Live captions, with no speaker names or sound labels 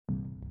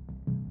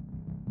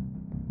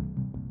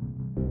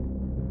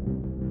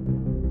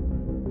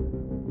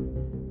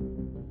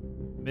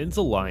Men's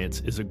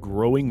Alliance is a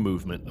growing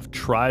movement of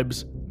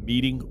tribes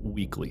meeting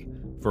weekly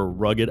for a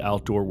rugged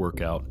outdoor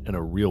workout and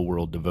a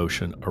real-world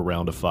devotion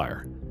around a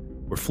fire.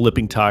 We're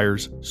flipping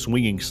tires,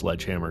 swinging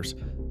sledgehammers,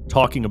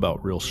 talking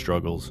about real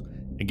struggles,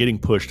 and getting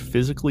pushed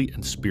physically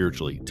and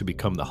spiritually to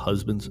become the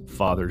husbands,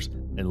 fathers,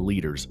 and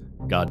leaders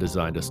God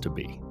designed us to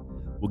be.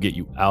 We'll get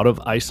you out of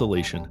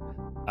isolation,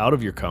 out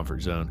of your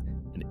comfort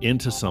zone, and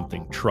into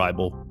something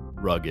tribal,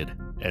 rugged,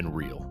 and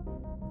real.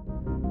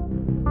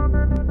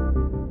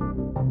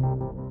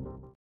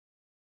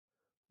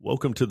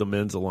 Welcome to the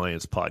Men's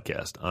Alliance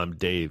podcast. I'm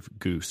Dave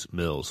Goose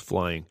Mills,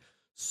 flying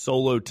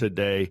solo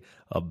today,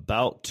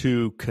 about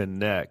to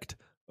connect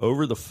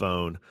over the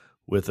phone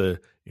with an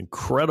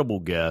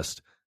incredible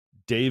guest,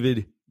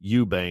 David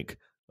Eubank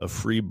of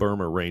Free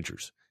Burma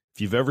Rangers.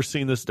 If you've ever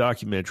seen this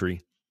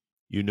documentary,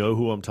 you know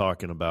who I'm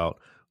talking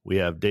about. We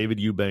have David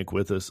Eubank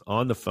with us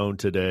on the phone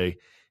today.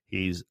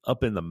 He's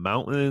up in the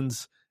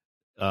mountains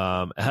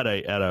at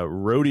a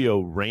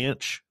rodeo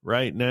ranch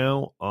right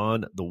now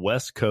on the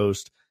West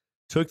Coast.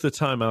 Took the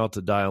time out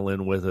to dial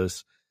in with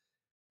us.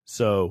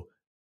 So,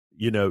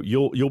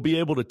 you'll be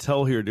able to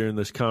tell here during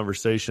this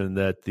conversation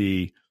that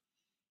the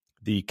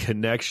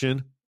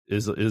connection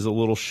is a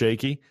little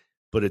shaky,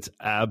 but it's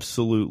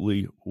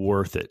absolutely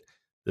worth it.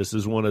 This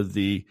is one of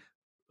the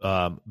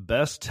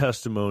best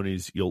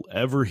testimonies you'll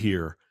ever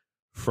hear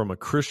from a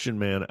Christian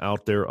man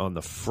out there on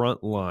the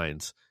front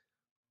lines,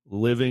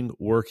 living,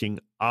 working,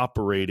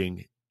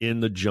 operating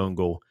in the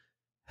jungle,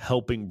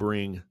 helping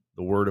bring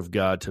the word of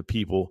God to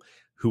people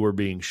who are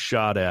being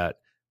shot at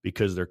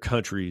because their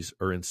countries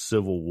are in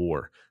civil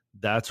war.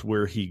 That's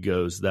where he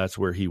goes. That's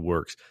where he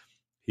works.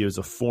 He was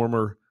a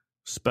former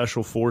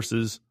Special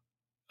Forces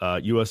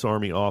U.S.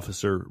 Army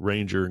officer,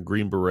 Ranger, and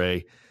Green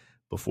Beret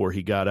before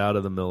he got out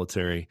of the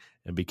military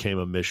and became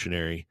a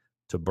missionary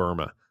to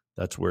Burma.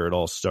 That's where it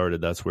all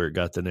started. That's where it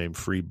got the name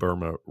Free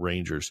Burma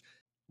Rangers.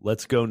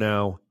 Let's go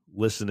now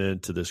listen in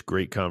to this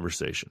great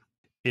conversation.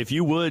 If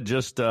you would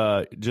just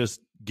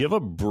give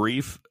a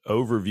brief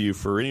overview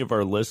for any of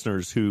our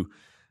listeners who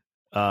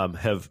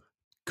have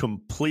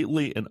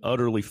completely and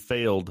utterly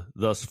failed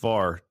thus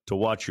far to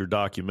watch your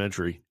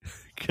documentary.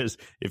 Because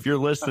if you're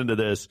listening to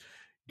this,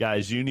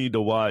 guys, you need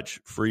to watch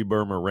Free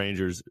Burma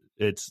Rangers.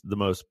 It's the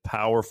most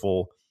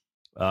powerful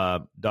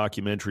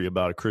documentary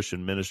about a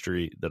Christian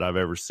ministry that I've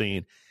ever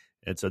seen.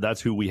 And so that's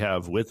who we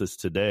have with us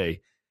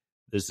today.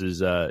 This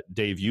is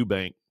Dave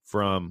Eubank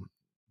from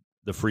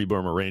the Free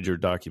Burma Ranger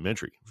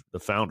documentary, the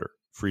founder,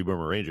 Free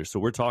Burma Rangers. So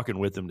we're talking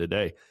with him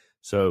today.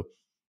 So,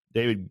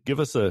 David, give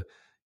us the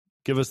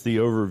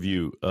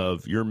overview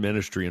of your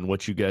ministry and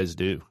what you guys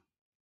do.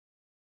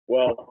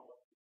 Well,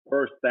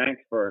 first,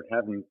 thanks for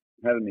having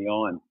me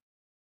on.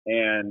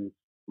 And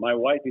my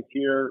wife is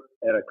here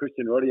at a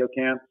Christian rodeo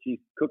camp. She's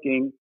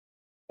cooking,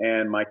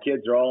 and my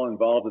kids are all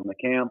involved in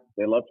the camp.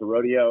 They love to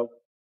rodeo,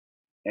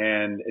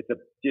 and it's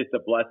just a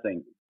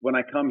blessing. When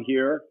I come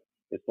here,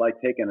 it's like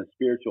taking a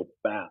spiritual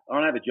bath. I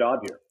don't have a job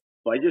here,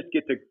 so I just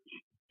get to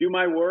do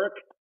my work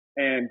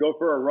and go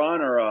for a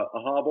run or a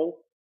hobble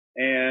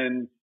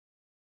and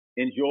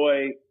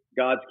enjoy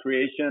God's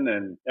creation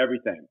and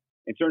everything.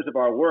 In terms of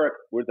our work,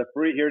 we're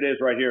here it is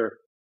right here,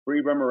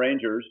 Free Burma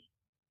Rangers,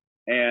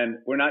 and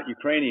we're not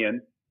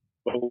Ukrainian,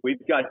 but we've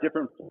got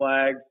different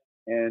flags.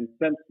 And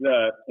since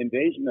the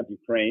invasion of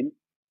Ukraine,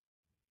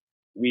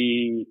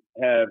 we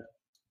have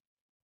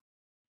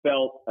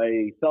felt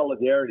a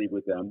solidarity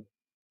with them.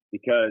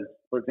 Because,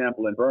 for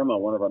example, in Burma,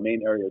 one of our main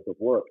areas of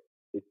work,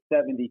 is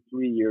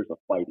 73 years of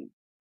fighting,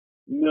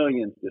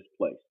 millions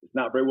displaced. It's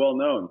not very well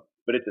known,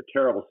 but it's a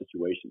terrible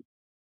situation.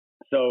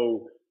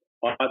 So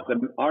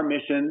our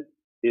mission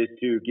is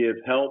to give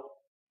help,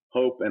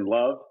 hope, and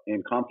love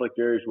in conflict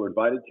areas we're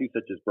invited to,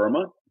 such as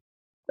Burma.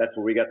 That's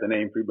where we got the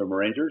name Free Burma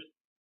Rangers.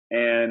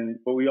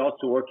 But we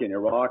also work in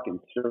Iraq and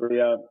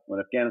Syria. When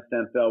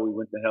Afghanistan fell, we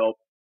went to help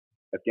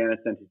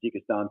Afghanistan,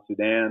 Tajikistan,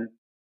 Sudan.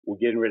 We're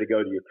getting ready to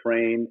go to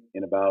Ukraine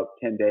in about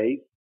 10 days.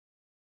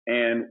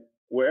 And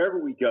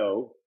wherever we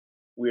go,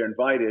 we are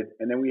invited.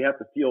 And then we have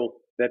to feel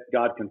that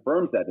God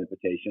confirms that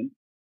invitation.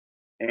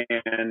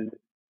 And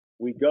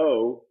we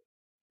go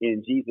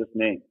in Jesus'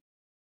 name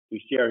to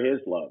share his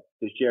love,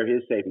 to share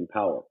his saving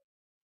power,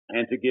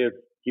 and to give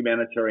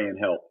humanitarian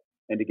help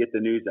and to get the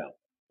news out.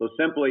 So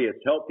simply, it's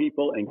help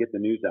people and get the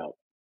news out.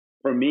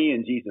 For me,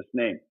 in Jesus'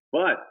 name.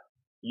 But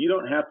you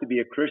don't have to be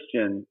a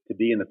Christian to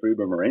be in the Free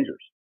Burma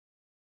Rangers.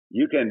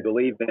 You can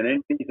believe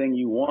in anything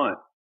you want.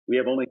 We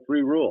have only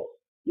 3 rules.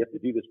 You have to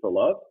do this for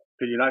love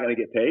because you're not going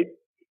to get paid.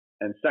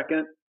 And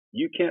second,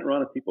 you can't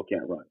run if people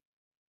can't run.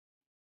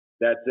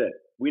 That's it.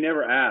 We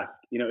never ask,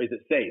 is it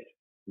safe?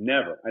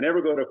 Never. I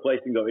never go to a place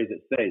and go, is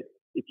it safe?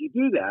 If you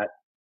do that,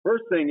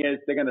 first thing is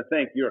they're going to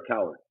think you're a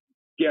coward.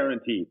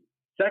 Guaranteed.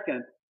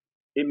 Second,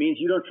 it means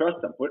you don't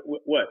trust them.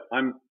 What?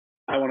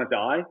 I want to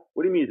die?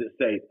 What do you mean is it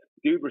safe?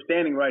 Dude, we're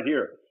standing right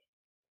here.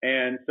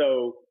 And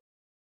so,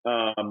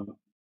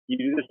 you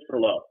do this for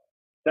love.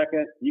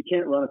 Second, you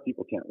can't run if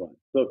people can't run.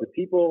 So if the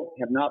people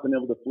have not been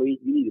able to flee,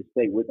 you need to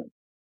stay with them.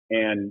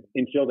 and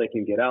until they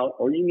can get out,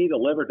 or you need to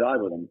live or die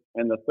with them.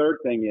 And the third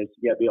thing is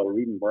you got to be able to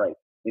read and write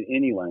in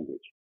any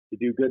language, to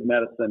do good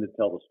medicine, to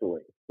tell the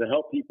story, to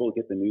help people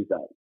get the news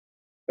out.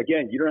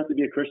 Again, you don't have to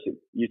be a Christian.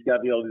 You just got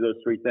to be able to do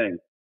those three things.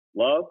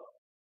 Love,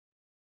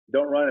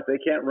 don't run if they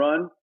can't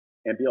run,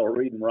 and be able to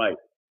read and write.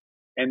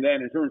 And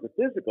then in terms of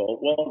physical,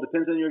 well, it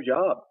depends on your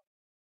job.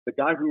 The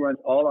guy who runs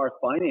all our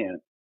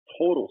finance,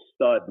 total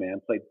stud,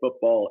 man, played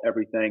football,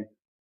 everything,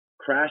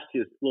 crashed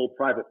his little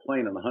private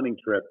plane on a hunting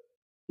trip.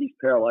 He's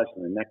paralyzed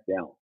from the neck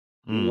down.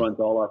 He runs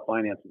all our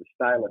finance with a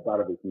stylus out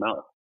of his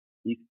mouth.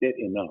 He's fit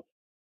enough.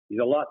 He's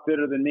a lot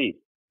fitter than me.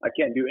 I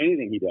can't do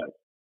anything he does.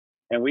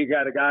 And we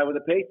got a guy with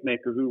a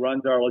pacemaker who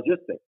runs our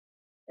logistics.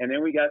 And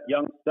then we got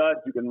young studs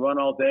who can run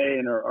all day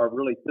and are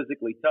really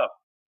physically tough.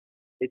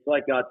 It's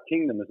like God's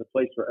kingdom is a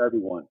place for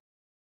everyone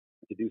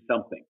to do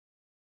something.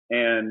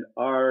 And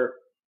our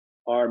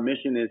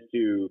mission is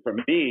for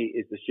me,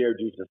 is to share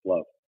Jesus'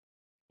 love.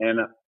 And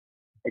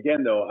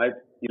again, though,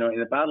 in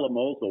the Battle of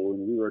Mosul,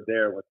 when we were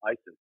there with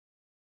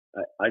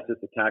ISIS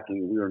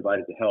attacking, we were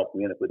invited to help.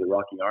 We ended up with the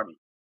Iraqi army.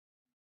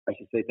 I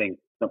should say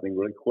something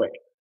really quick.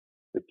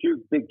 The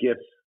two big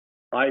gifts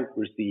I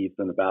received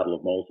from the Battle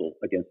of Mosul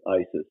against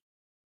ISIS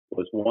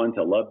was one,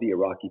 to love the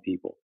Iraqi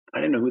people. I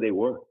didn't know who they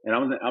were. And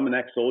I'm an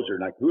ex-soldier.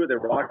 And who are the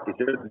Iraqis?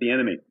 They're the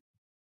enemy.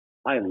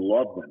 I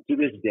love them to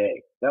this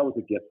day. That was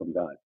a gift from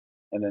God.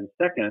 And then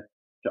second,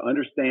 to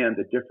understand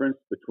the difference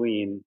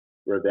between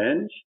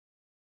revenge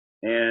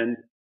and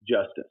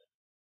justice.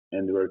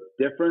 And the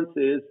difference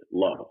is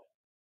love.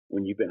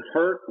 When you've been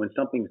hurt, when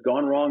something's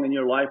gone wrong in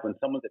your life, when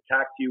someone's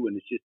attacked you, and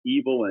it's just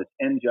evil and it's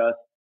unjust,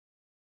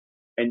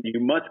 and you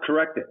must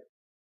correct it.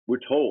 We're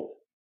told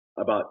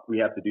we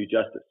have to do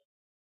justice.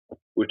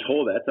 We're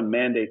told that's a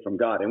mandate from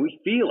God, and we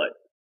feel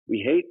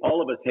it.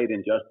 All of us hate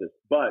injustice.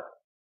 But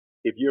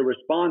if your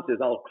response is,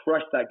 I'll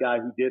crush that guy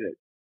who did it,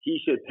 he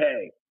should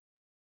pay,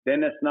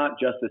 then that's not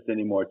justice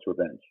anymore, it's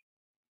revenge.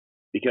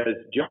 Because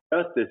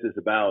justice is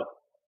about,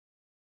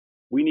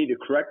 we need to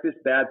correct this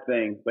bad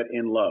thing, but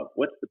in love.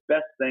 What's the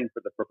best thing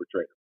for the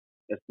perpetrator?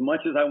 As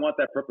much as I want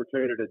that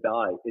perpetrator to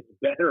die, it's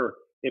better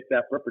if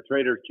that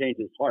perpetrator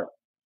changes heart.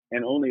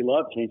 And only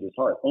love changes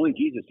heart. Only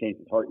Jesus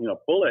changes heart. A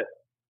bullet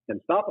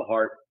can stop a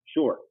heart,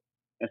 sure.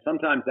 And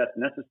sometimes that's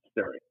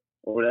necessary,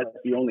 or that's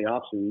the only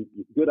option,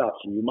 good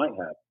option you might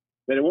have.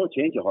 But it won't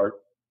change a heart.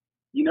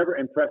 You never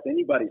impress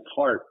anybody's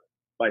heart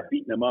by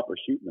beating them up or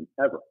shooting them,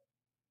 ever.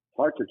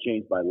 Hearts are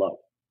changed by love.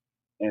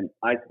 And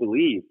I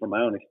believe, from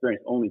my own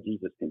experience, only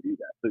Jesus can do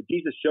that. So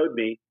Jesus showed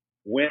me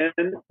when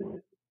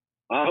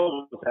I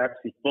was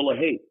actually full of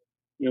hate.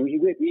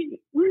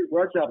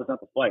 Our job is not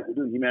to fight. We're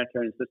doing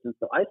humanitarian assistance.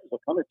 So ISIS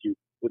will come at you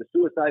with a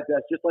suicide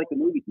vest, just like the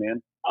movies,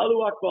 man.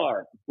 Allahu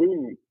Akbar,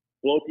 boom,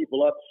 blow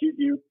people up, shoot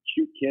you,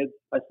 shoot kids.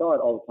 I saw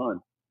it all the time.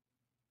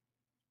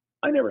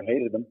 I never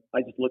hated them.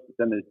 I just looked at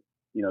them as,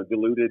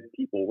 deluded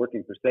people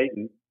working for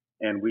Satan,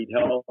 and we'd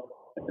help,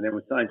 and then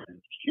with signs to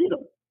shoot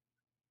them.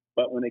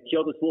 But when they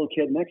killed this little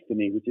kid next to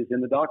me, which is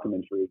in the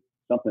documentary,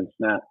 something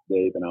snapped,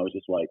 Dave, and I was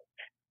just like,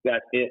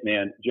 that's it,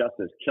 man.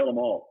 Justice. Kill them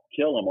all.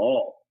 Kill them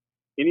all.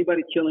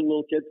 Anybody killing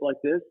little kids like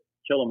this,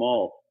 kill them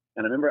all.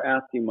 And I remember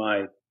asking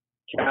my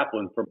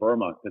chaplain from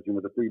Burma, because we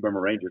were the Free Burma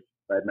Rangers.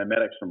 I had my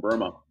medics from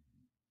Burma.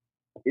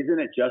 Isn't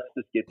it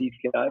justice get these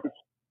guys?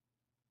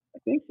 I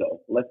think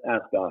so. Let's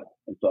ask God.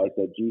 And so I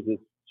said, Jesus,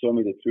 show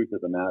me the truth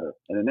of the matter.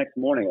 And the next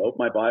morning, I opened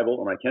my Bible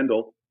or my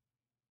Kindle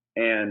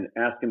and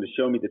asked him to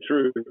show me the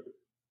truth.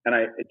 And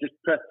I just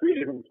pressed 3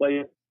 different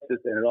places,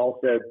 and it all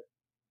said,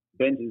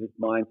 vengeance is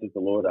mine, says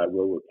the Lord, I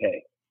will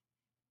repay.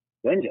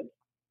 Vengeance.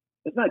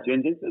 It's not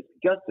vengeance, it's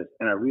justice.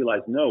 And I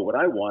realized, no, what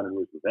I wanted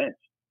was revenge.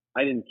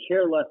 I didn't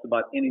care less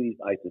about any of these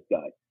ISIS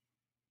guys.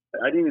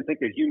 I didn't even think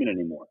they're human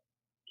anymore.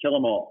 Kill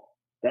them all.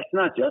 That's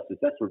not justice,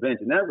 that's revenge.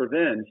 And that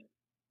revenge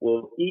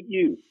will eat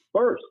you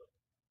first.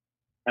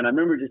 And I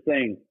remember just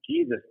saying,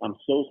 Jesus, I'm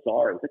so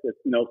sorry. It's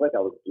like I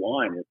was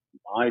blind.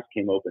 My eyes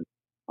came open.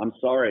 I'm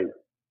sorry.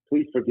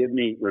 Please forgive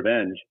me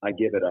revenge. I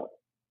give it up.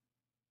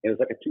 It was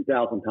like a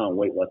 2,000-pound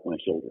weight left on my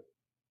shoulder.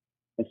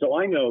 And so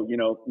I know,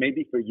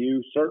 maybe for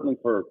you, certainly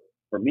for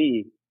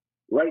me,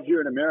 right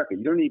here in America,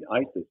 you don't need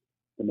ISIS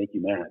to make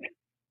you mad.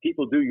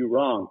 People do you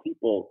wrong.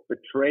 People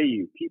betray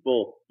you.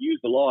 People use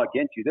the law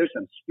against you. There's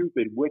some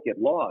stupid, wicked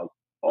laws.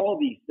 All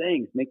these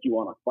things make you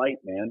want to fight,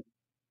 man.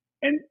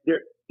 And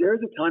there's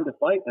a time to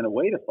fight and a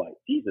way to fight.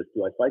 Jesus,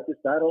 do I fight this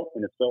battle?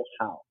 And if so,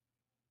 how?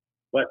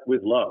 But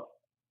with love.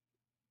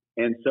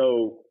 And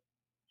so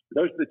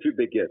those are the two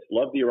big gifts.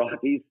 Love the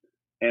Iraqis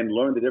and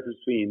learn the difference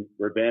between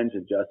revenge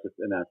and justice,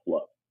 and that's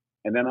love.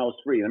 And then I was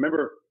free. And I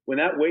remember when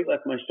that weight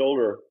left my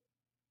shoulder,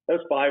 that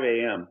was 5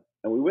 a.m.,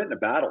 and we went into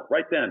battle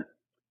right then.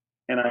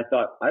 And I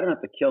thought, I don't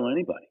have to kill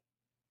anybody.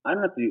 I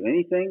don't have to do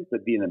anything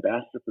but be an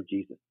ambassador for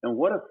Jesus. And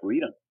what a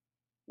freedom.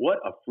 What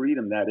a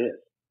freedom that is.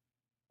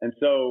 And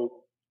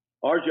so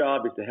our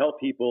job is to help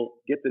people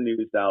get the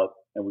news out.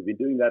 And we've been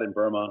doing that in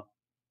Burma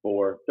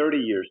for 30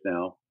 years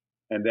now.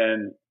 And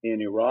then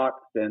in Iraq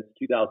since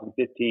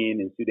 2015,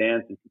 in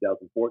Sudan since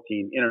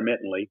 2014,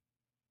 intermittently.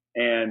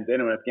 And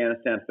then when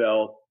Afghanistan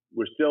fell,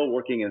 we're still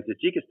working in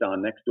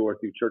Tajikistan next door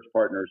through church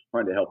partners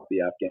trying to help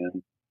the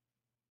Afghans.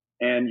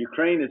 And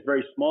Ukraine is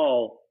very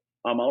small.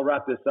 I'll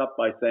wrap this up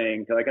by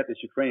saying, because I got this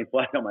Ukraine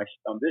flag on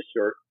this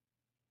shirt.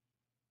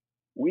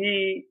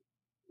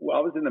 I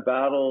was in the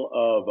battle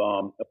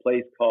of a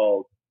place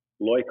called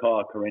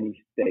Loikha Karenni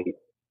State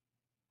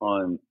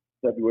on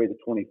February the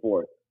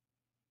 24th,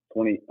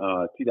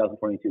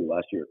 2022,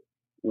 last year,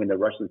 when the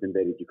Russians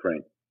invaded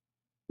Ukraine.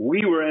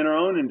 We were in our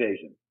own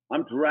invasion.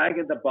 I'm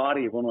dragging the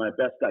body of one of my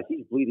best guys.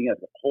 He's bleeding out,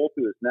 a hole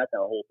through his neck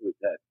and a hole through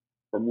his head,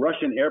 from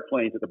Russian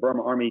airplanes that the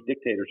Burma army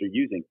dictators are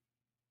using.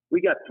 We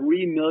got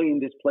 3 million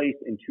displaced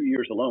in 2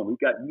 years alone. We've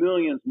got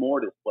millions more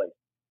displaced,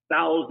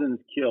 thousands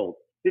killed,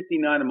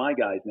 59 of my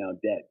guys now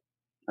dead.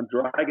 I'm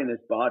dragging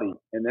this body,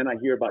 and then I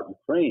hear about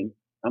Ukraine.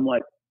 I'm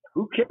like,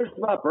 who cares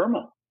about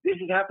Burma? This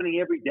is happening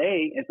every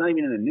day. It's not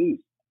even in the news.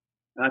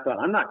 And I thought,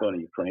 I'm not going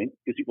to Ukraine,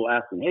 because people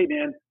ask me, hey,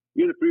 man,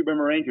 you're the Free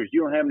Burma Rangers.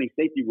 You don't have any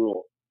safety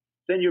rules.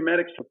 Send your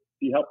medics to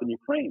be help in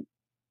Ukraine.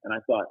 And I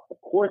thought, of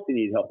course they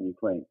need help in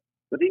Ukraine,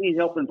 but they need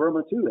help in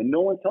Burma too, and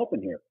no one's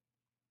helping here.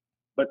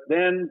 But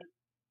then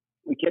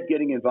we kept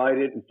getting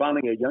invited, and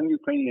finally a young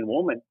Ukrainian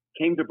woman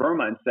came to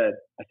Burma and said,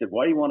 I said,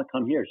 why do you want to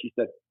come here? She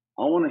said,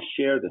 I want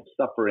to share the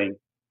suffering.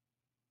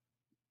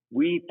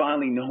 We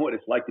finally know what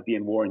it's like to be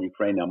in war in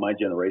Ukraine now, my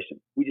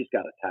generation. We just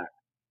got attacked.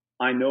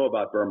 I know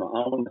about Burma.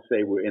 I want to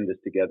say we're in this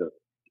together.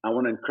 I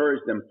want to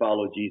encourage them to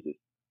follow Jesus.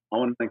 I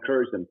want to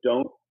encourage them,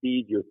 don't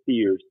feed your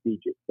fears, feed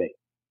your faith.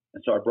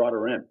 And so I brought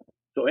her in.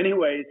 So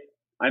anyways,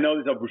 I know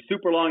there's a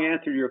super long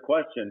answer to your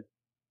question,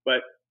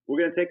 but we're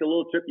going to take a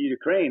little trip to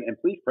Ukraine, and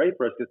please pray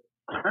for us, because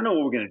I don't know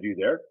what we're going to do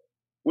there.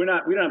 We're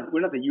not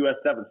the U.S.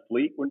 7th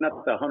Fleet. We're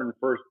not the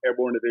 101st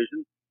Airborne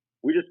Division.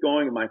 We're just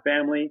going with my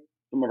family,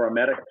 some of our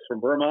medics from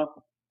Burma,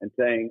 and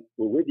saying,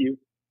 we're with you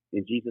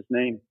in Jesus'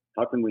 name.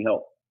 How can we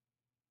help?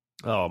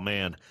 Oh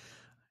man,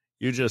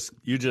 you just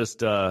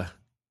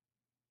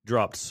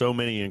dropped so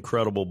many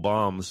incredible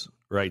bombs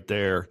right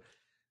there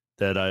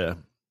that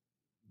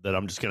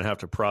I'm just going to have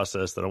to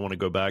process, that I want to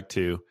go back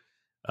to.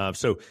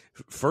 So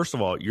first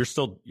of all, you're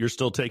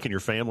still taking your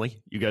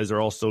family. You guys are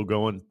all still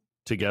going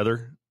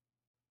together.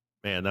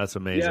 Man, that's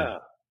amazing. Yeah,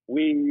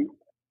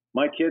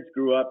 my kids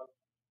grew up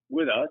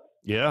with us.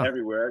 Yeah,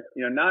 everywhere.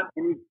 Not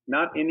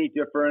any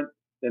different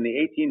than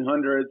the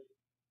 1800s,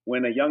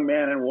 when a young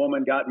man and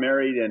woman got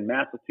married in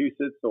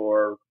Massachusetts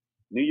or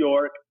New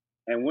York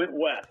and went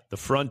west. The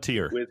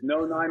frontier. With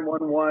no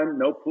 911,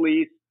 no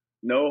police,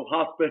 no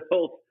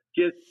hospitals.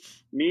 Just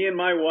me and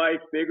my wife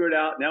figured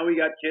out. Now we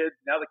got kids.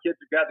 Now the kids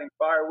are gathering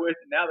firewood.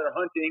 And now they're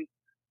hunting.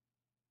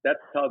 That's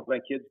how my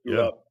kids grew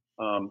up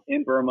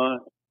in Burma,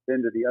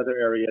 been to the other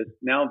areas.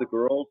 Now the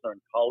girls are in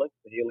college,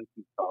 the Hailing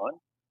Tucson,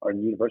 are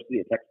in university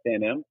at Texas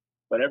A&M.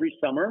 But every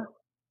summer,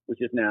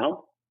 which is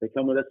now, they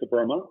come with us to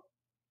Burma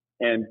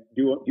and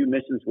do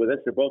missions with us.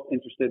 They're both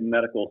interested in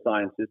medical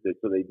sciences,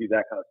 so they do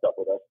that kind of stuff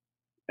with us.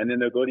 And then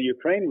they'll go to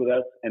Ukraine with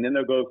us, and then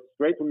they'll go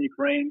straight from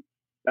Ukraine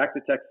back to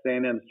Texas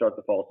A&M and start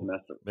the fall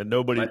semester. And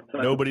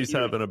nobody's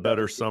having a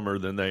better summer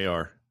than they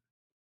are.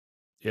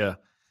 Yeah.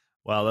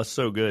 Wow, that's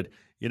so good.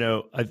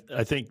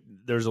 I think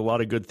there's a lot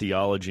of good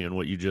theology in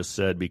what you just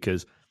said,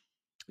 because,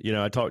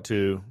 I talk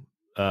to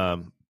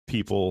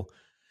people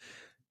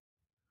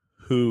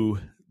who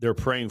they're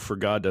praying for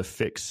God to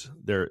fix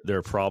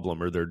their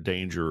problem or their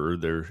danger or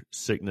their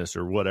sickness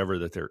or whatever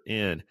that they're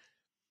in.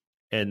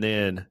 And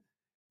then,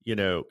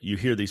 you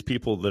hear these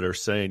people that are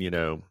saying,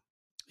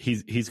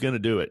 he's going to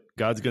do it.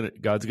 God's going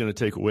to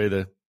take away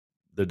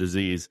the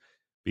disease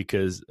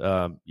because,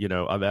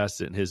 I've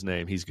asked it in his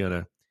name. He's going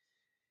to.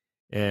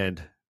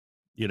 And,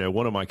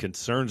 one of my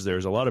concerns there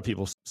is a lot of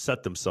people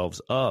set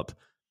themselves up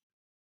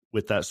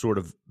with that sort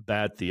of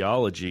bad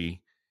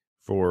theology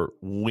for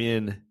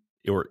when,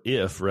 or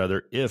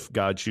if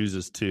God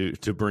chooses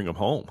to bring them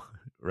home,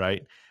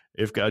 right?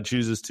 If God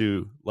chooses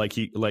to, like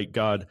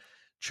God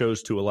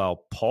chose to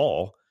allow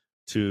Paul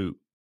to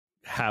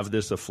have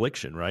this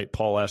affliction, right?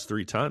 Paul asked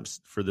 3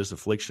 times for this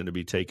affliction to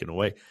be taken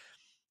away.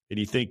 And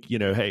you think,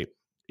 hey,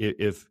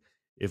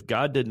 if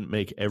God didn't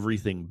make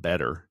everything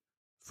better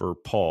for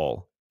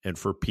Paul and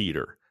for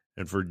Peter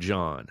and for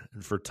John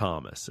and for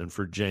Thomas and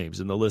for James,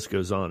 and the list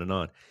goes on and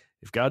on.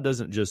 If God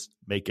doesn't just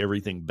make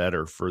everything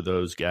better for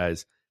those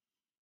guys,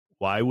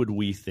 why would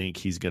we think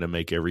he's going to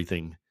make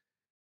everything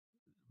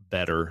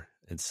better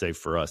and safe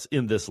for us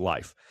in this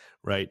life,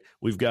 right?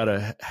 We've got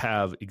to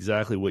have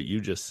exactly what you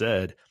just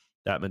said,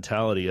 that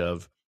mentality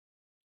of,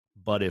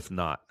 but if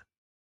not,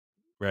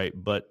 right?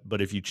 But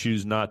if you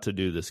choose not to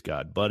do this,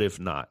 God, but if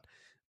not,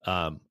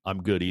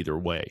 I'm good either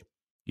way.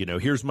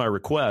 Here's my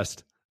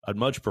request. I'd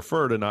much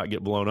prefer to not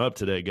get blown up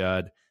today,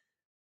 God,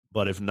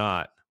 but if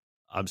not,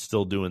 I'm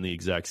still doing the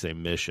exact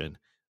same mission.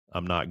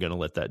 I'm not going to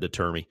let that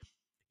deter me.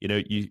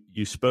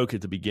 You spoke at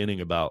the beginning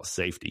about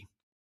safety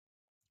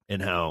and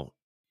how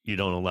you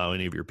don't allow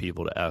any of your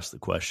people to ask the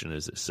question,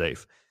 is it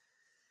safe?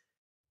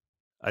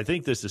 I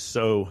think this is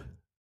so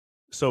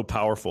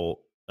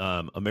powerful.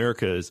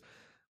 America is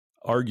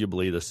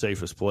arguably the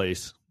safest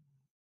place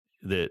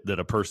that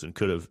a person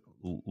could have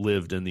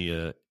lived in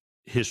the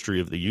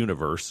history of the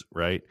universe,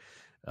 right?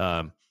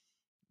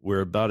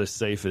 We're about as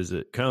safe as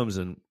it comes,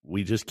 and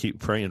we just keep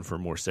praying for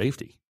more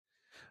safety,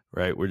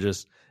 right? We're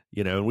just,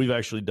 and we've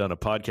actually done a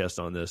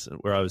podcast on this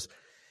where I was,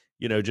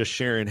 just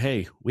sharing,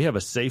 hey, we have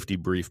a safety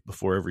brief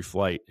before every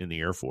flight in the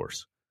Air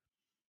Force,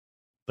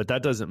 but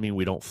that doesn't mean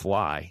we don't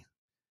fly.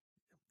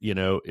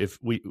 If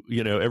we,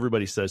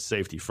 everybody says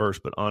safety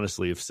first, but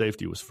honestly, if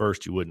safety was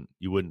first, you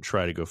wouldn't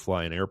try to go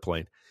fly an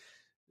airplane.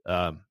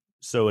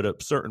 So at a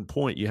certain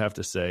point, you have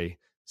to say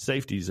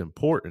safety is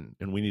important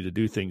and we need to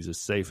do things as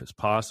safe as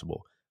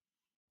possible,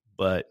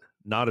 but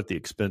not at the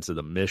expense of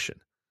the mission.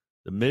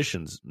 The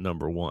mission's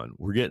number one.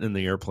 We're getting in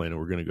the airplane and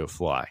we're going to go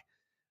fly,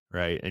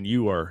 right? And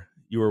you are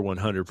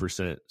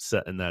 100%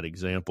 setting that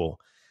example.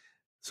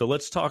 So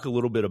let's talk a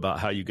little bit about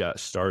how you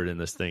got started in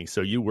this thing.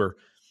 So you were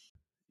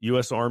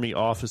U.S. Army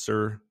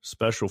officer,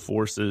 Special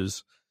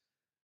Forces.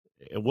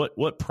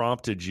 What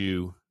prompted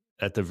you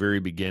at the very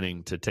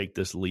beginning to take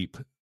this leap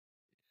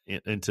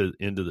into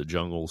the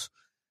jungles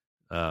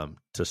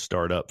to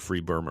start up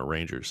Free Burma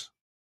Rangers?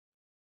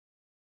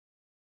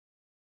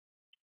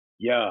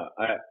 Yeah,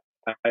 I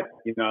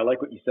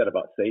like what you said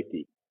about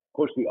safety. Of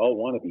course, we all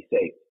want to be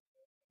safe,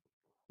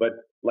 but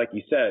like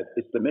you said,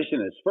 it's the mission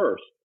is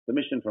first. The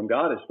mission from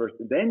God is first.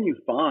 Then you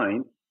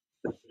find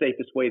the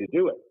safest way to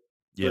do it.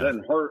 So it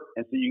doesn't hurt,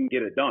 and so you can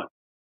get it done.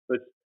 But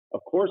of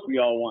course, we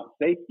all want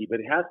safety, but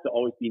it has to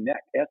always be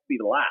next. It has to be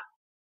the last.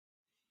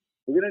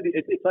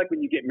 It's like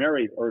when you get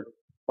married or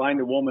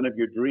find the woman of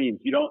your dreams.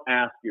 You don't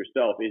ask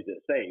yourself, is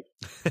it safe?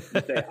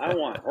 You say, I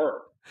want her.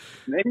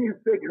 And then you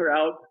figure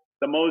out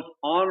the most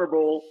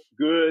honorable,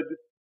 good,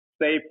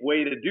 safe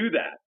way to do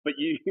that. But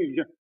you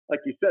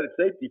like you said, it's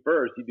safety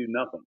first. You do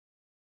nothing.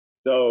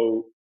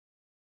 So,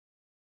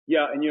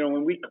 yeah, and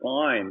when we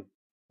climb,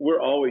 we're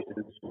always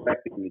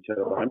inspecting each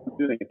other. I'm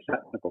doing a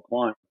technical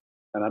climb,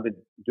 and I've been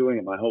doing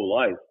it my whole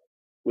life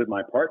with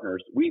my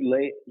partners. We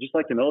lay, just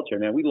like the military,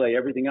 man, we lay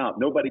everything out.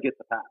 Nobody gets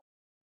a pass.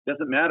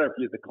 Doesn't matter if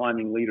you're the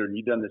climbing leader and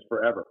you've done this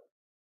forever.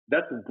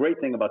 That's the great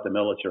thing about the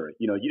military.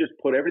 You just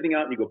put everything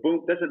out and you go,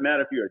 boom. Doesn't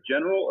matter if you're a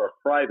general or a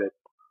private.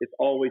 It's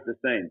always the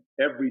same.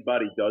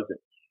 Everybody does it.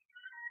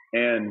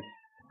 And,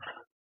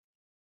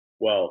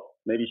 well,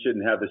 maybe you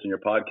shouldn't have this in your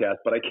podcast,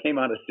 but I came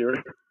out of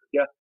Syria.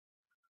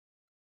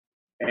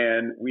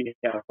 And we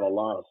have a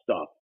lot of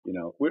stuff,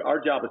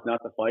 our job is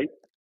not to fight.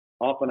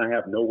 Often I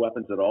have no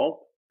weapons at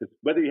all, because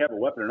whether you have a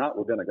weapon or not,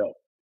 we're going to go.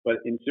 But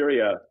in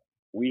Syria,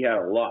 we had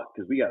a lot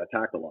because we got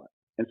attacked a lot.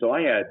 And so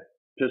I had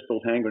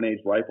pistols, hand grenades,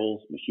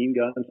 rifles, machine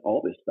guns,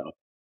 all this stuff.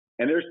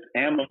 And there's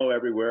ammo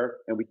everywhere.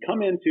 And we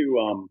come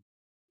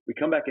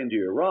back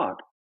into Iraq,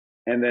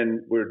 and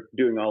then we're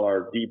doing all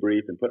our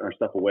debrief and putting our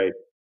stuff away.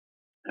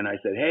 And I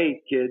said,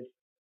 hey, kids,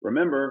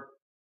 remember,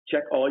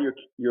 check all your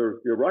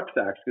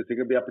rucksacks, because they're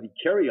going to be up to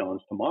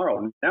carry-ons tomorrow.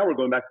 And now we're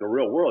going back to the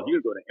real world.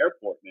 You're going to go to the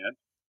airport, man.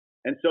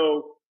 And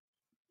so,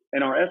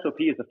 and our SOP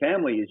as a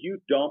family is you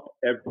dump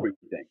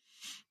everything.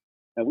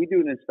 And we do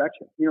an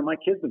inspection. My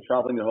kids have been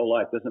traveling their whole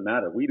life. Doesn't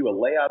matter. We do a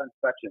layout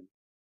inspection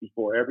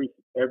before every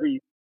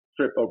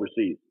trip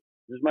overseas.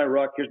 Here's my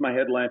ruck. Here's my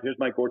headlamp. Here's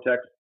my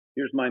Gore-Tex.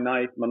 Here's my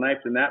knife. My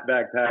knife's in that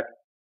backpack.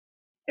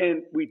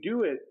 And we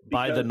do it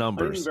by the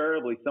numbers.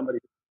 Invariably, somebody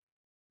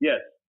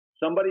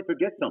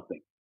forgets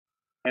something.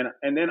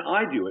 And then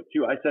I do it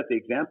too. I set the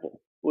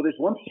example. Well, there's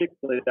one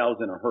particular day I was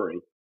in a hurry,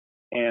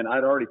 and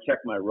I'd already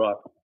checked my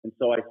ruck. And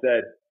so I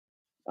said,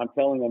 I'm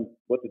telling them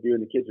what to do,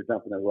 and the kids are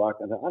dumping their ruck.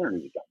 I thought, I don't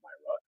need to dump my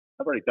ruck.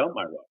 I've already dumped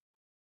my ruck.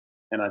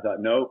 And I thought,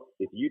 no,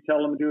 if you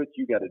tell them to do it,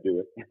 you got to do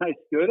it. And I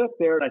stood up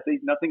there and I said,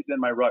 nothing's in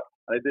my ruck.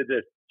 I did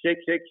this, shake,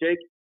 shake, shake.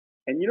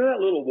 And that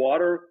little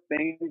water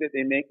thing that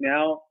they make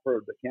now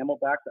for the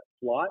Camelback, that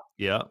slot?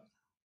 Yeah.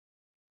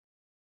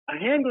 A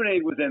hand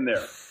grenade was in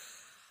there.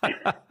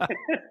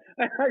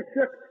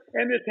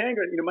 And this hand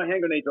grenade, my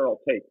hand grenades are all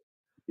taped,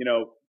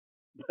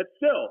 but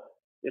still,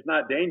 it's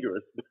not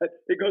dangerous. But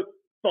it goes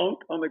thunk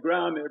on the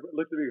ground, and it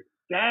looks at me,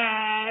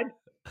 Dad.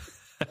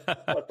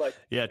 I was like,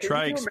 yeah,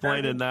 try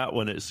explaining that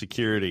one at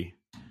security.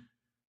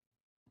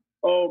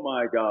 Oh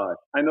my gosh.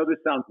 I know this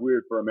sounds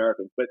weird for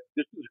Americans, but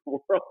this is the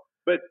world.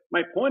 But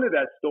my point of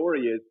that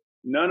story is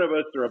none of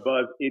us are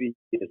above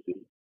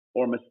idiocy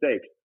or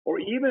mistakes, or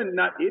even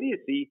not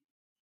idiocy.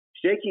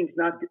 Shaking's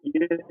not,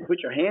 you put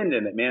your hand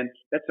in it, man.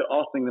 That's the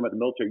awesome thing about the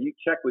military. You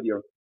check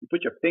you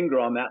put your finger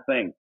on that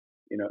thing,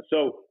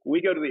 So when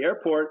we go to the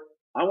airport,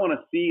 I want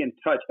to see and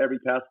touch every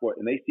passport,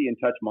 and they see and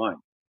touch mine.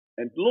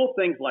 And little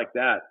things like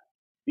that,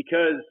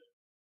 because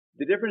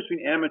the difference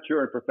between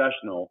amateur and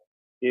professional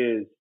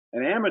is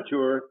an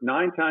amateur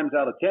 9 times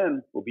out of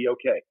 10 will be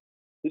okay.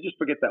 They just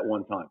forget that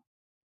one time.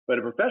 But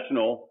a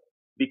professional,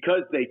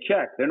 because they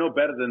check, they're no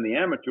better than the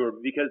amateur,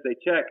 but because they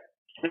check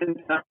 10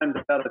 times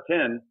out of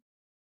 10,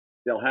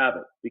 they'll have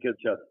it because of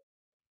each other.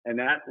 And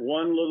that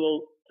one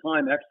little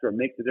time extra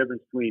makes the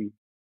difference between,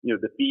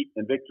 defeat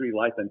and victory,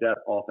 life and death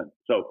often.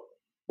 So,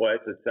 boy,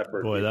 it's a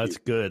separate issue. That's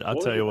good.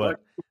 I'll tell you what,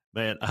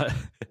 man.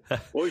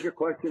 What was your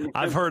question?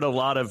 I've heard a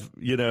lot of,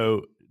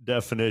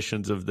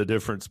 definitions of the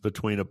difference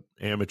between an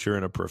amateur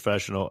and a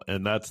professional,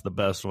 and that's the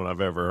best one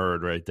I've ever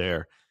heard right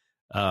there.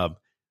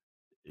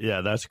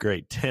 Yeah, that's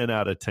great. 10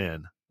 out of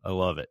 10. I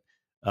love it.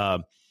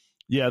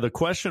 Yeah, the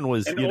question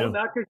was, and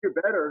not because you're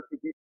better, if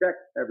you check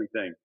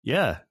everything.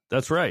 Yeah,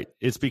 that's right.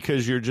 It's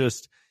because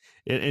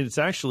it's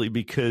actually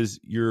because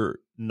you're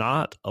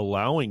not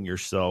allowing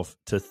yourself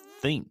to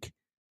think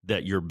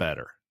that you're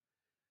better,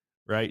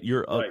 right?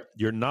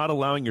 You're not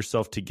allowing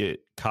yourself to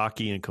get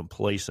cocky and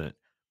complacent,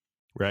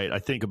 right? I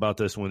think about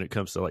this when it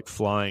comes to like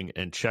flying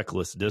and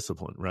checklist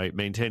discipline, right?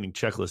 Maintaining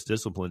checklist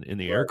discipline in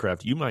the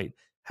aircraft. You might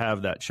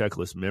have that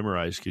checklist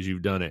memorized because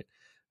you've done it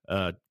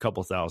a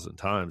couple thousand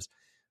times,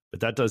 but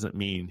that doesn't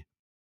mean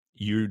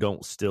you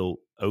don't still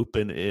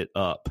open it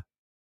up,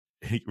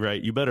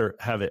 right? You better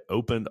have it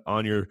opened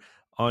on your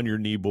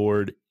knee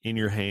board, in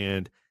your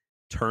hand,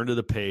 turn to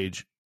the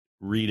page,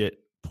 read it,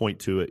 point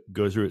to it,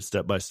 go through it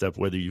step by step,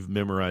 whether you've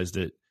memorized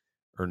it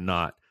or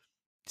not.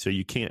 So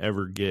you can't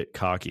ever get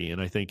cocky.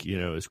 And I think,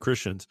 as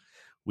Christians,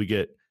 we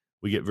get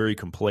very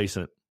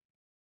complacent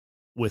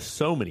with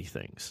so many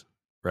things,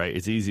 right?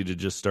 It's easy to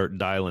just start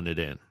dialing it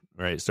in,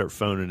 right? Start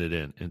phoning it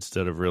in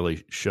instead of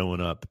really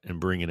showing up and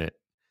bringing it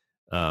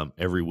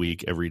every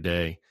week, every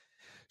day.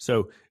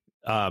 So,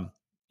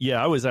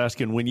 I was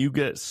asking, when you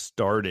get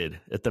started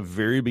at the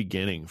very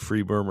beginning,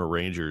 Free Burma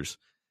Rangers,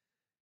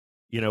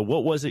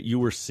 what was it you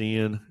were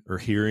seeing or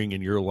hearing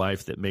in your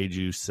life that made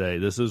you say,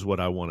 this is what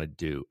I want to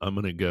do? I'm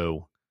going to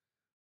go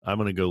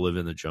live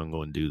in the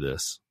jungle and do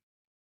this.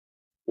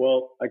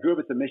 Well, I grew up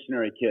as a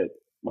missionary kid.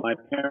 My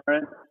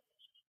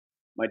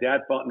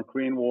dad fought in the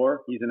Korean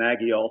War. He's an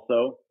Aggie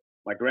also.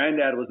 My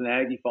granddad was an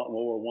Aggie, fought in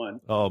World War I.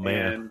 Oh,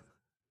 man. And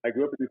I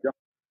grew up in the jungle.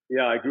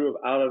 Yeah, I grew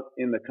up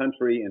in the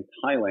country in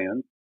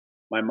Thailand.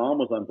 My mom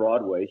was on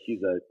Broadway.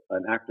 She's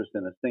an actress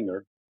and a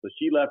singer. So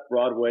she left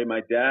Broadway.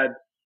 My dad,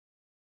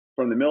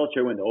 from the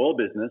military, went to oil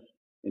business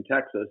in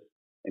Texas,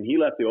 and he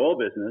left the oil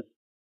business.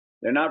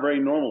 They're not very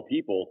normal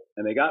people,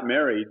 and they got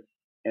married.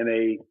 And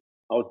I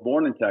was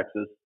born in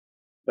Texas,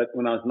 but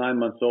when I was 9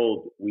 months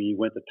old, we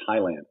went to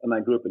Thailand, and I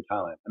grew up in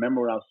Thailand. I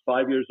remember when I was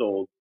 5 years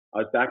old, I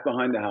was back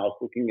behind the house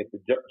looking at the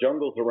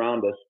jungles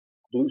around us,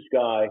 blue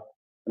sky,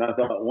 and I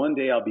thought, one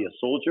day I'll be a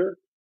soldier,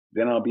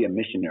 then I'll be a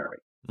missionary.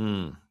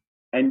 Mm.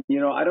 And,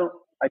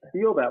 I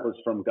feel that was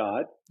from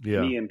God,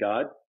 me and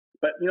God.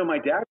 But, my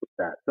dad was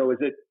that. So is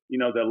it,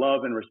 the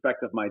love and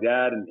respect of my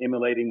dad and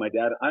emulating my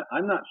dad?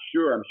 I'm not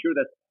sure. I'm sure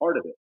that's part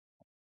of it.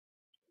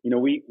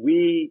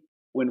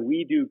 When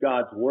we do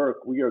God's work,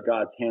 we are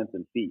God's hands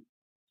and feet.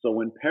 So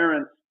when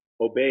parents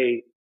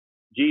obey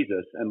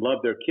Jesus and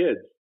love their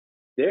kids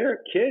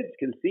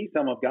can see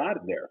some of God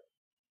there.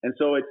 And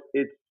so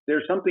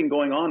there's something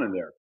going on in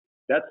there.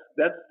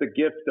 That's the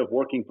gift of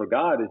working for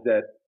God, is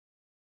that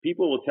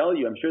people will tell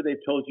you, I'm sure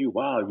they've told you,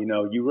 wow,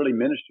 you really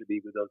ministered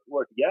me with those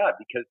words. Yeah,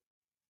 because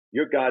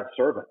you're God's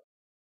servant,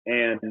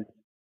 and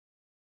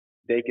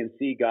they can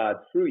see God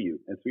through you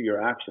and through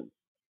your actions.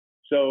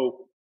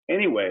 So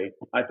anyway,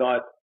 I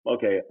thought,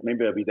 okay,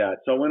 maybe I'll be that.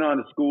 So I went on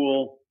to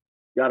school,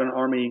 got an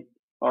Army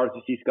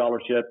ROTC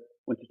scholarship,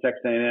 went to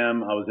Texas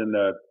A&M. I was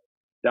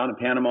down in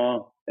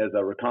Panama as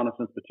a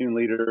reconnaissance platoon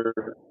leader,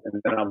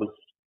 and then I was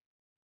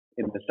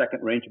in the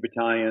 2nd Ranger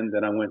Battalion.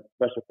 Then I went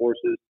Special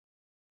Forces.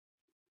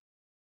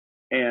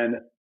 And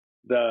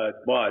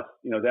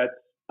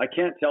I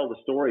can't tell the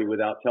story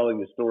without telling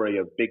the story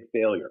of big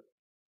failure.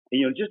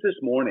 And, just this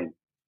morning,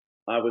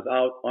 I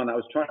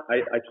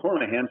tore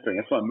my hamstring.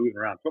 That's why I'm moving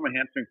around. I tore my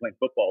hamstring playing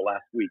football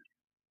last week.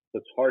 So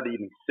it's hard to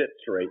even sit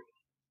straight.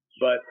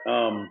 But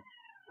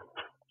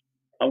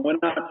I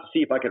went out to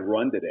see if I could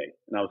run today.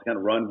 And I was kind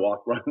of run,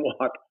 walk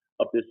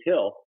up this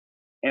hill.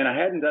 And I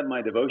hadn't done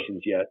my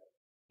devotions yet.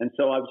 And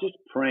so I was just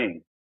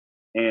praying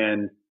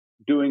and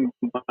doing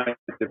my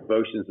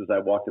devotions as I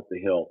walked up the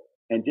hill,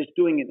 and just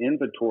doing an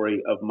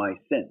inventory of my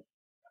sins,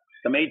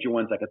 the major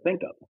ones I could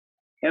think of.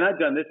 And I've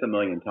done this a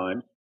million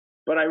times,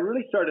 but I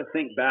really started to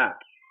think back,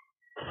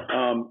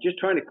 just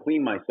trying to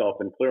clean myself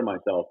and clear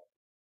myself,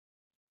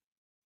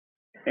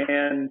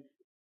 and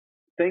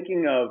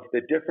thinking of the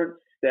different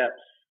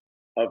steps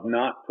of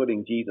not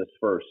putting Jesus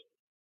first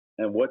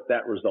and what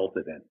that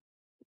resulted in.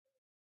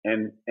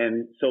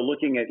 And so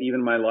looking at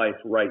even my life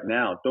right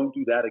now, don't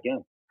do that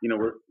again.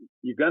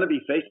 You're going to be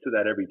faced to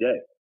that every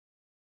day.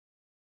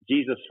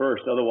 Jesus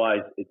first,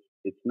 otherwise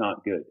it's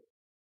not good.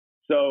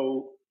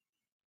 So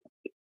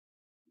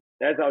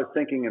as I was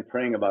thinking and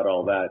praying about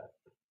all that,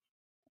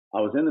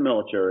 I was in the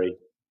military,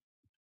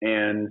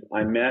 and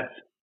I met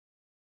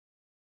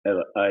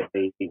a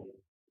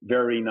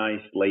very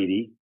nice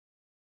lady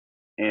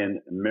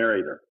and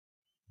married her.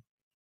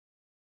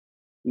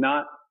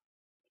 Not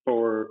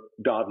for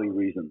godly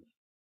reasons.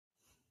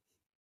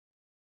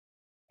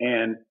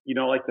 And,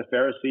 like the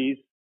Pharisees,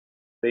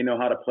 they know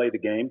how to play the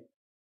game.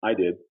 I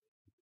did.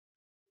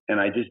 And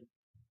I just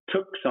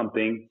took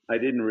something. I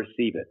didn't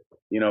receive it.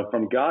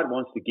 From God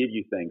wants to give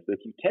you things. But if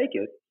you take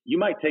it, you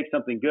might take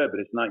something good,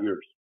 but it's not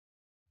yours.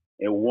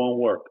 It won't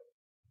work.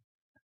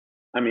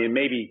 I mean,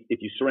 maybe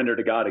if you surrender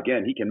to God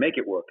again, he can make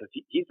it work, because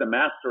he's the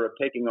master of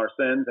taking our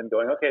sins and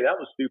going, okay, that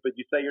was stupid.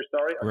 You say you're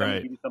sorry? I'm going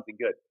to give you something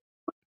good.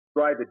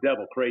 Drive the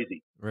devil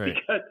crazy. Right.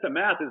 Because the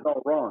math is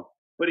all wrong.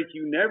 But if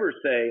you never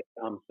say,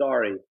 I'm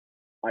sorry,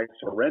 I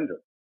surrender,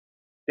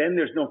 then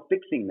there's no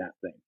fixing that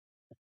thing.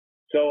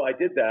 So I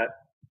did that,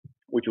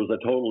 which was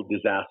a total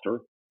disaster.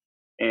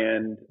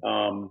 And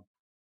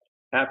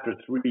after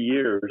 3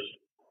 years,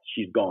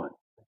 she's gone.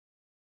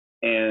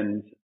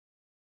 And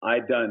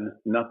I'd done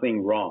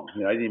nothing wrong.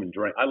 You know, I didn't even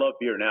drink. I love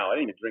beer now. I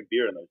didn't even drink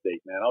beer in those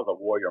days, man. I was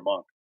a warrior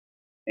monk.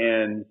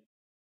 And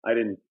I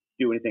didn't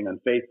do anything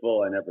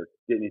unfaithful. I never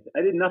did anything.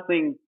 I did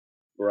nothing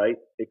right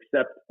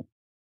except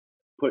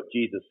put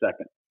Jesus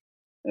second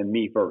and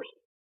me first,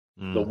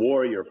 the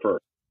warrior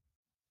first.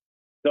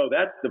 So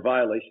that's the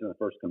violation of the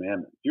first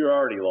commandment. You're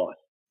already lost.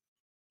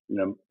 You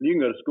know, you can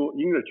go to school,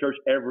 you can go to church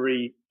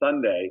every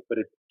Sunday, but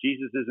if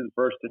Jesus isn't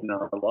first in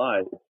our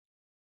lives,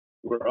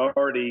 we're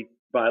already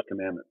violating the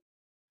commandment.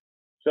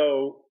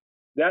 So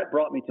that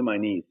brought me to my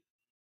knees.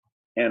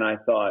 And I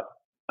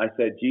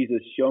said,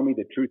 Jesus, show me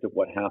the truth of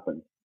what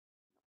happened.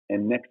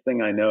 And next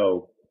thing I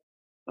know,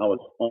 I was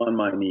on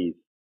my knees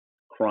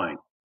crying.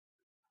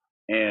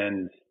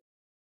 And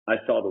I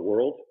saw the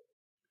world,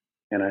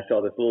 and I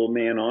saw this little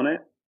man on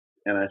it,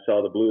 and I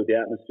saw the blue of the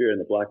atmosphere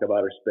and the black of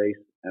outer space,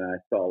 and I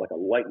saw like a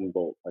lightning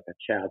bolt, like a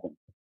chasm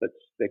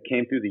that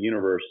came through the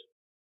universe,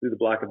 through the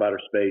black of outer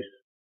space,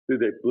 through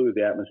the blue of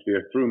the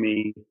atmosphere, through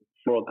me,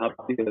 swirled out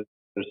to the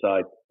other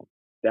side.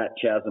 That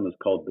chasm is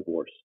called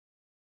divorce.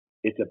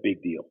 It's a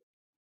big deal.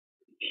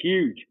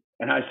 Huge.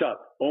 And I thought,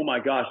 oh my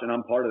gosh, and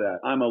I'm part of that.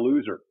 I'm a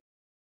loser.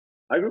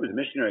 I grew up as a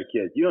missionary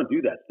kid. You don't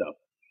do that stuff.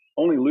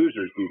 Only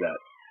losers do that.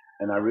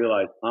 And I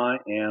realized I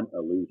am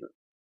a loser.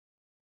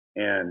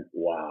 And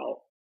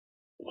wow,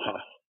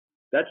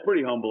 that's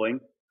pretty humbling.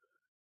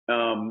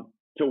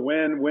 To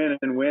win.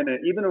 And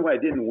even if I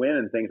didn't win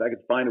and things, I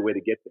could find a way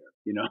to get there.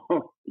 You know,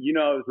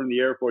 I was in the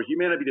Air Force. You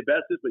may not be the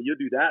bestest, but you'll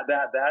do that,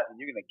 and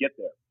you're going to get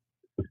there.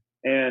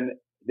 And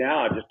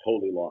now I'm just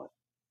totally lost.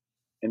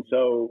 And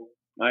so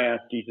I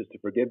asked Jesus to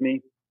forgive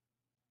me.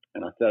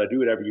 And I said, I'll do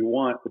whatever you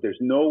want, but there's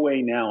no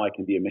way now I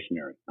can be a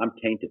missionary. I'm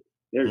tainted.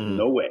 There's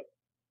no way.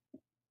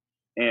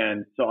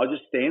 And so I'll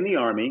just stay in the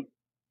Army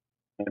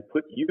and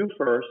put you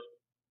first,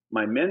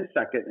 my men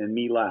second, and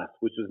me last,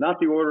 which was not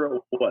the order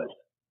it was.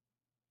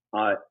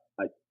 I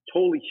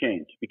totally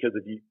changed because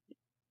of you,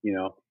 you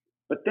know.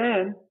 But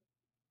then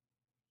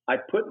I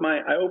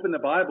opened the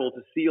Bible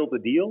to seal the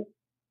deal.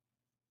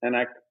 And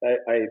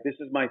this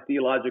is my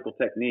theological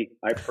technique.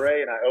 I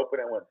pray and I open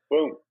it and went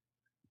boom.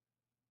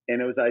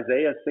 And it was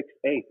Isaiah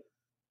 6:8.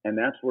 And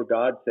that's where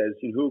God says,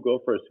 who will go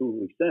first? Who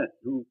will we send?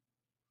 Who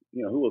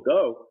will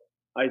go?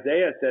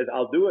 Isaiah says,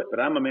 I'll do it, but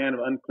I'm a man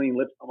of unclean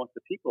lips amongst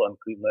the people of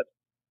unclean lips.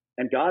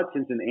 And God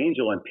sends an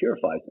angel and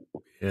purifies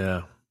him.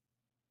 Yeah.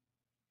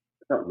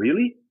 I thought,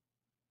 really?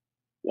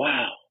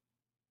 Wow.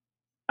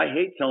 I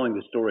hate telling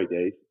the story,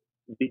 Dave,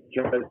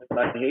 because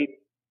I hate,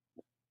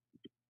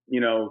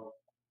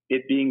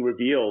 it being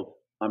revealed.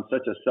 I'm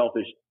such a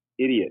selfish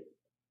idiot.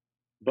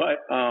 But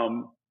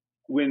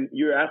when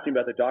you're asking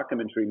about the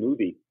documentary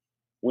movie,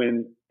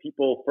 when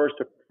people first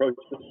approached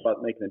us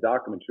about making a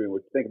documentary and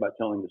would think about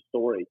telling the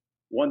story,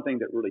 one thing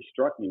that really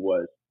struck me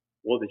was,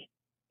 well, the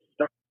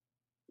start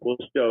will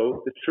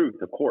show the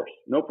truth, of course,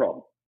 no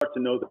problem. Start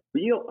to know the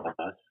real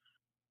us.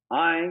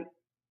 I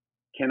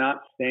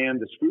cannot stand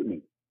the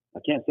scrutiny. I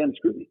can't stand the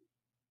scrutiny.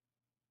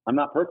 I'm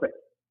not perfect.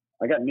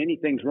 I got many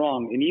things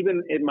wrong. And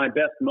even in my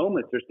best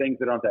moments, there's things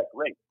that aren't that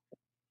great.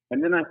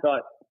 And then I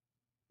thought,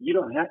 you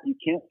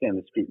can't stand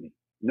the scrutiny.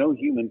 No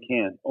human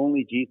can,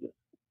 only Jesus.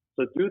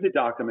 So do the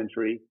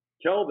documentary,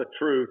 tell the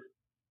truth,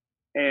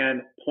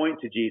 and point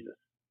to Jesus.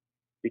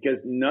 Because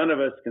none of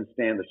us can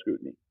stand the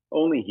scrutiny.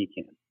 Only he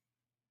can.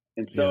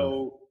 And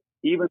so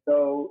even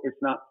though it's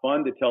not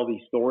fun to tell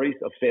these stories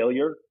of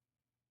failure,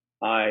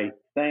 I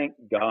thank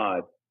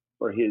God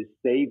for his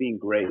saving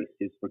grace,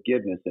 his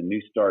forgiveness, and new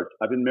starts.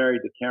 I've been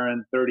married to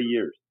Karen 30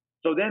 years.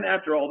 So then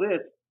after all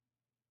this,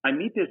 I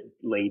meet this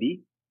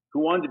lady who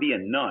wanted to be a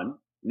nun,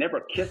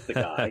 never kissed a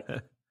guy,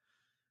 and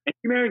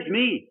she marries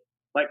me.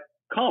 Like,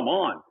 come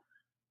on.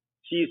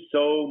 She's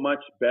so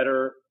much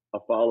better a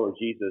follower of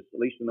Jesus, at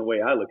least in the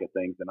way I look at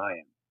things, than I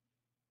am.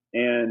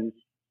 And,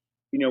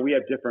 we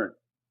have different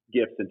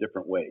gifts in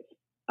different ways.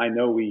 I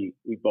know we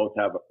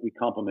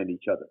complement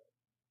each other.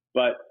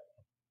 But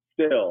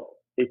still,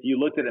 if you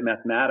looked at it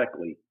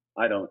mathematically,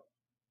 I don't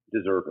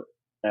deserve her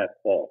at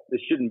all.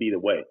 This shouldn't be the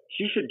way.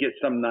 She should get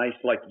some nice,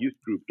 youth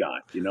group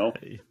guy,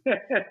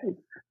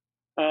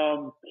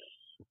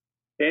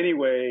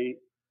 Anyway,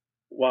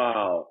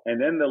 wow.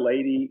 And then the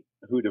lady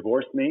who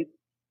divorced me,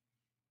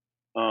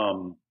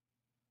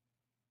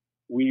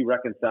 we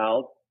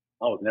reconciled.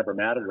 I was never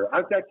mad at her. I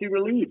was actually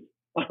relieved.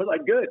 I was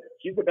like, good.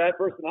 She's a bad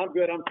person. I'm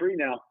good. I'm free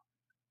now.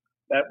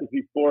 That was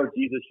before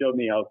Jesus showed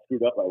me how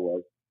screwed up I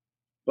was.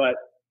 But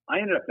I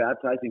ended up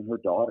baptizing her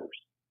daughters.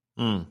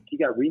 She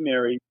got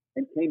remarried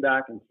and came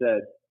back and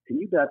said, can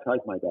you baptize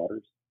my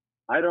daughters?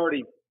 I'd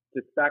already,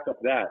 to back up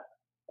that,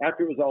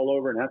 after it was all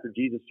over and after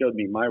Jesus showed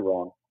me my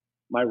wrong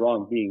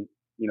being,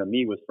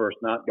 me was first,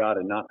 not God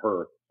and not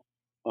her.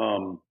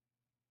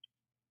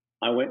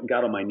 I went and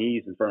got on my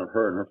knees in front of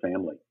her and her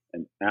family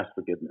and asked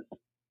forgiveness.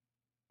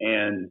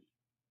 And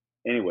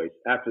anyways,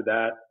 after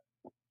that,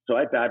 so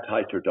I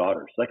baptized her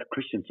daughter. It's like a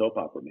Christian soap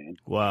opera, man.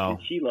 Wow. And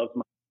she loves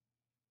my.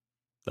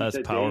 That's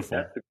said, powerful.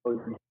 Dave, that's the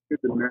girl you should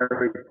have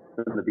married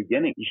from the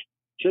beginning. You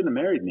shouldn't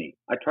have married me.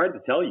 I tried to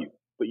tell you,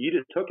 but you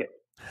just took it.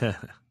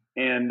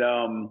 And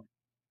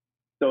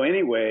so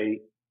anyway,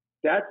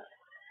 that's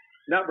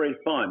not very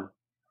fun,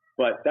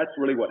 but that's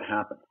really what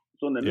happened.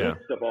 So in the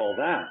midst of all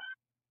that,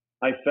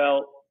 I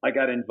felt I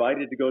got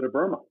invited to go to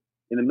Burma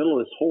in the middle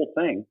of this whole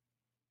thing.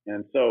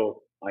 And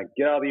so I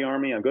get out of the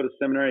Army, I go to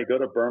seminary, I go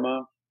to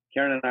Burma.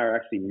 Karen and I are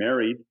actually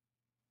married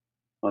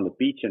on the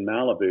beach in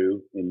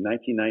Malibu in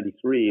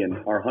 1993,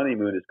 and our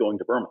honeymoon is going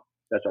to Burma.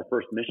 That's our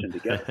first mission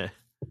together.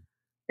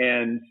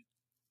 And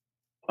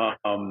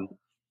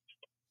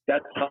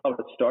that's how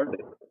it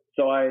started.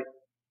 So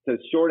the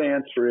short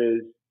answer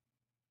is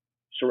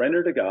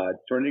surrender to God,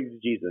 surrender to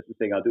Jesus, and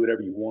saying, I'll do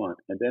whatever you want.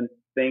 And then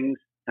things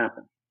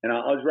happen. And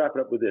I'll just wrap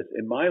it up with this.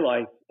 In my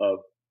life of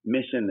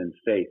mission and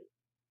faith,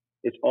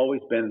 it's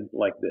always been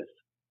like this.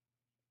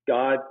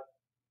 God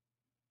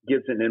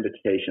gives an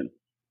invitation.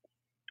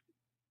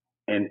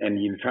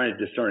 And you're trying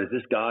to discern, is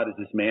this God, is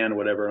this man,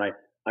 whatever. And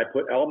I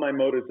put all my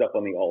motives up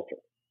on the altar.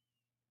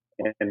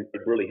 And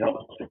it really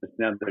helps.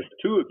 Now, there's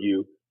two of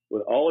you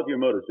with all of your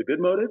motives, the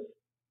good motives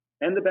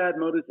and the bad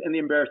motives and the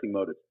embarrassing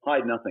motives.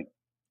 Hide nothing.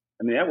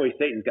 I mean, that way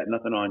Satan's got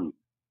nothing on you.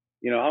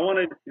 You know, I want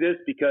to do this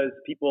because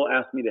people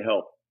ask me to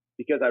help,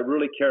 because I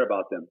really care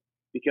about them,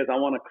 because I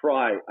want to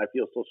cry, I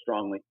feel so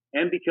strongly,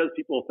 and because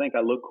people think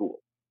I look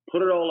cool.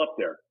 Put it all up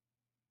there.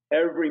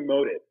 Every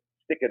motive,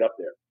 stick it up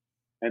there.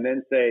 And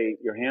then say,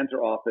 your hands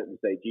are off it, and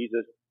say,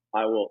 Jesus,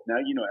 I will, now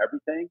you know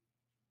everything.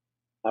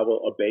 I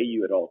will obey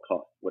you at all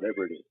costs,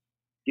 whatever it is.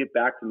 Get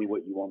back to me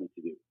what you want me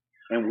to do.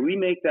 And when we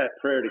make that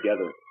prayer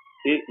together,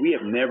 we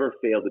have never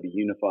failed to be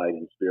unified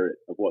in spirit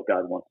of what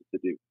God wants us to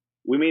do.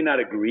 We may not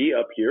agree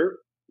up here.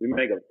 We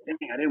may go,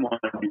 dang, I didn't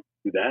want to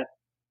do that.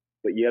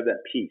 But you have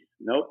that peace.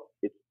 Nope,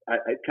 it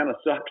kind of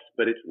sucks,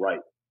 but it's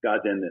right.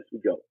 God's in this. We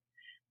go.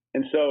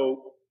 And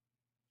so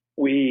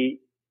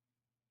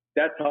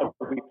that's how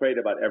we prayed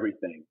about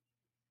everything.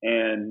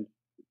 And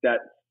that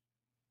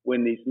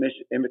when these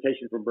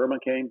invitations from Burma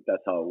came,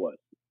 that's how it was.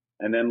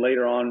 And then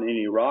later on in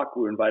Iraq,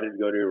 we were invited to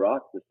go to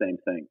Iraq, the same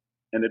thing.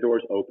 And the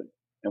doors opened.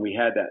 And we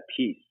had that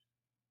peace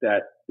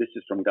that this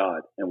is from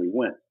God, and we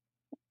went.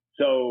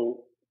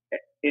 So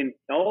in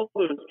all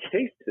those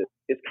cases,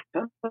 it's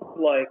kind of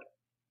like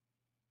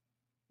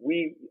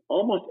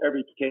almost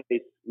every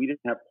case, we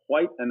didn't have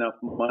quite enough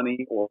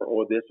money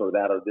or this or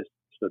that or this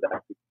or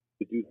that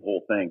to do the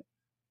whole thing.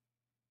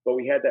 But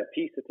we had that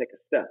peace to take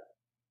a step.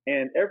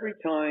 And every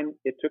time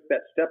it took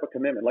that step of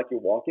commitment, like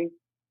you're walking,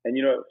 and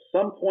you know, at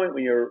some point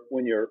when you're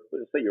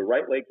let's say your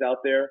right leg's out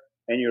there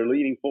and you're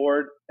leaning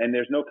forward and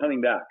there's no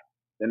coming back,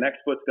 the next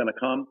foot's going to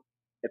come.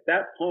 At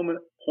that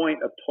point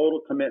of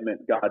total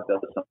commitment, God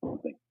does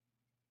something.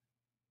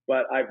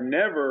 But I've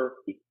never,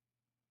 I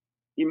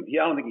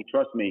don't think he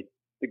trusts me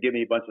to give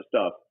me a bunch of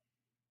stuff.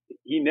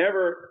 He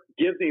never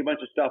gives me a bunch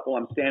of stuff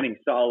while I'm standing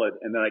solid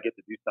and then I get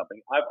to do something.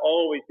 I've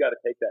always got to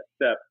take that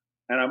step.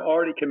 And I'm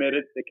already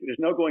committed. There's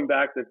no going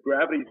back. The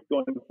gravity's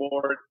going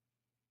forward.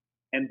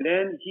 And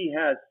then he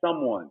has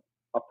someone,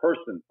 a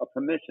person, a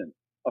permission,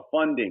 a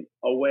funding,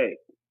 a way.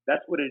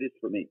 That's what it is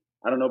for me.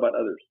 I don't know about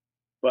others.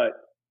 But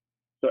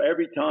so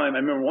every time, I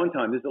remember one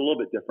time, this is a little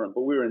bit different,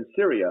 but we were in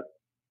Syria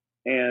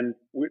and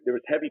there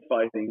was heavy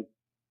fighting.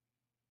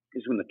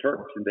 This is when the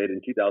Turks invaded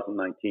in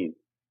 2019,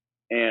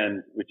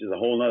 and which is a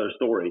whole other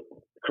story.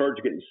 The Kurds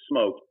are getting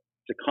smoked.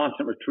 It's a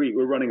constant retreat.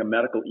 We're running a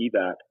medical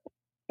evac,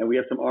 and we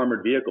have some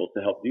armored vehicles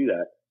to help do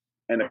that.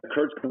 And the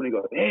Kurds come in and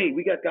go, hey,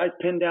 we got guys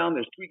pinned down.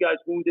 There's 3 guys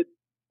wounded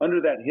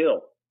under that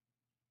hill.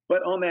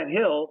 But on that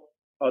hill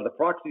are the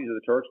proxies of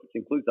the Turks, which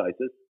includes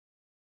ISIS,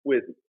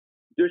 with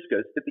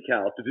Dushkas, 50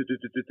 cals,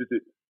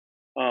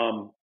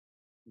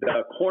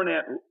 the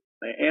Cornet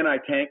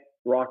anti-tank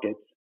rockets,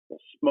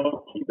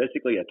 smoke,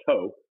 basically a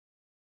tow,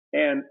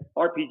 and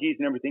RPGs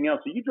and everything else.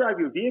 So you drive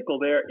your vehicle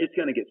there, it's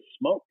going to get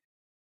smoked.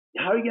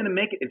 How are you going to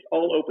make it? It's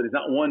all open. It's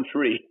not one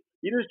tree.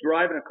 You're just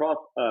driving across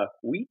a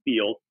wheat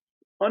field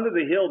under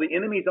the hill. The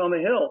enemy's on the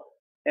hill.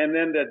 And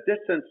then the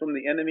distance from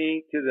the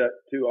enemy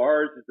to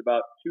ours is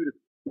about 2 to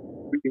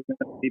 3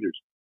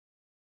 meters.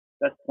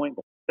 That's point.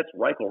 That's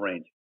rifle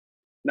range.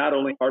 Not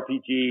only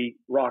RPG,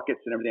 rockets,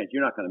 and everything.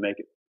 You're not going to make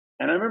it.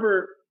 And I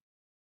remember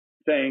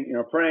saying,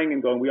 praying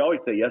and going, we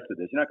always say yes to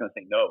this. You're not going to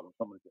say no when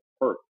someone gets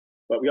hurt.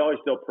 But we always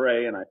still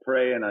pray, and I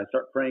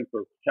start praying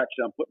for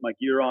protection. I'm putting my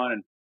gear on,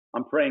 and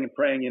I'm praying,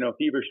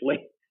 feverishly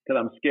because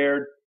I'm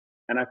scared.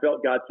 And I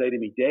felt God say to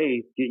me,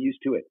 Dave, get used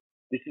to it.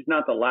 This is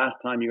not the last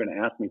time you're going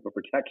to ask me for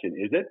protection,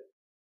 is it?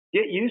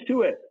 Get used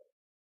to it.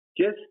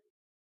 Just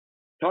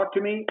talk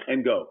to me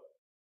and go.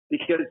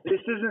 Because this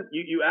isn't,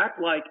 you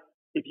act like,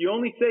 if you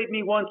only save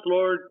me once,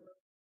 Lord,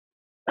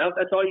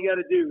 that's all you got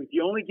to do. If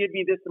you only give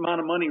me this amount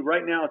of money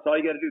right now, it's all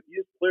you got to do. If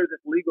you just clear this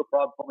legal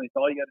problem for me, it's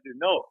all you got to do.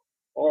 No,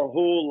 our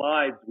whole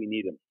lives we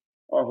need him.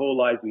 Our whole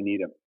lives we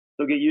need him.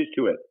 So get used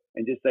to it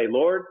and just say,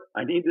 Lord,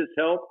 I need this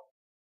help.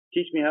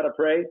 Teach me how to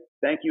pray.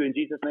 Thank you in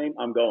Jesus' name.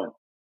 I'm going.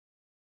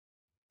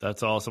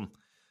 That's awesome.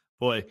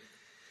 Boy,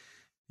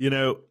 you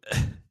know,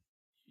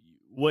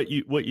 what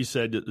you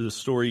said, the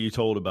story you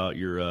told about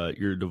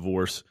your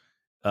divorce,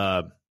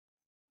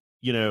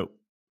 you know,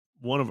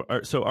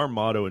 our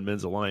motto in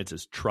Men's Alliance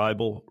is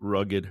tribal,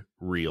 rugged,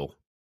 real.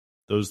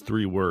 Those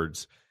three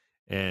words.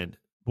 And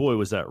boy,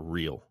 was that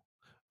real,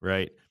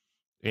 right?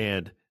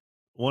 And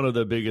one of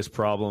the biggest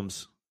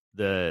problems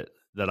that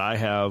I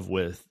have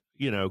with,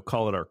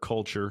 call it our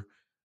culture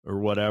or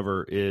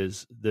whatever,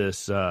 is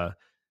this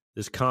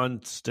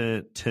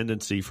constant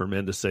tendency for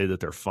men to say that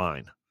they're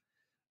fine,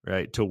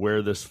 right? To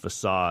wear this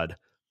facade,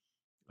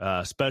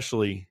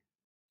 especially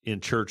in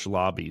church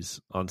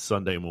lobbies on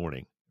Sunday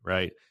morning,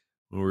 right?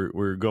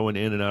 We're going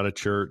in and out of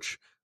church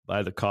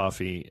by the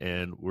coffee,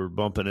 and we're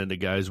bumping into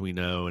guys we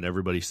know, and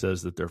everybody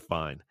says that they're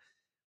fine.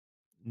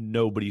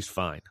 Nobody's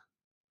fine,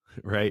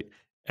 right?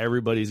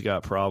 Everybody's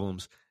got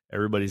problems.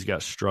 Everybody's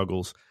got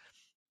struggles.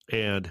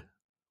 And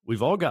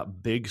we've all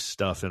got big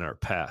stuff in our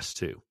past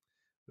too.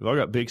 We've all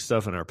got big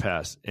stuff in our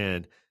past.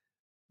 And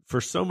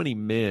for so many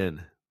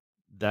men,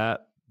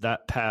 that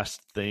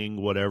past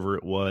thing, whatever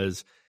it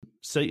was,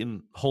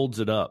 Satan holds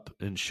it up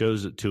and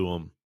shows it to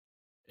them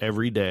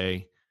every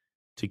day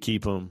to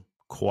keep them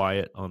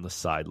quiet on the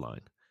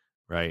sideline,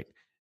 right?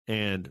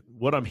 And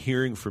what I'm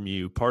hearing from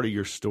you, part of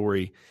your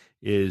story,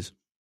 is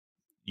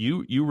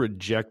you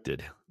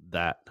rejected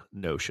that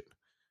notion,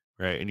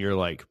 right? And you're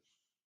like,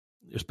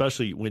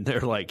 especially when they're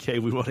like, hey,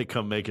 we want to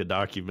come make a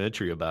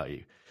documentary about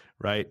you,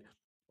 right?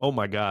 Oh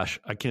my gosh,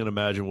 I can't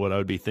imagine what I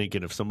would be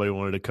thinking if somebody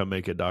wanted to come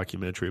make a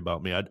documentary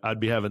about me. I'd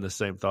be having the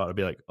same thought. I'd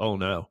be like, oh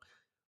no,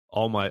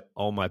 all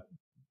my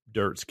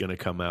dirt's going to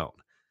come out,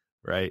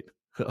 right?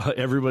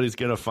 Everybody's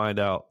going to find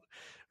out,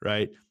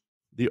 right?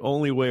 The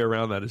only way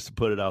around that is to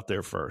put it out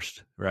there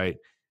first, right?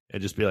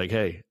 And just be like,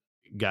 hey,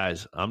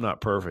 guys, I'm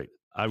not perfect.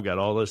 I've got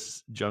all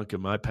this junk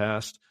in my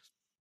past.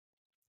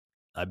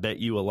 I bet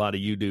you a lot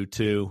of you do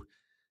too.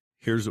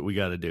 Here's what we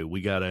got to do.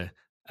 We got to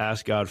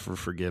ask God for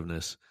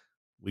forgiveness.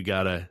 We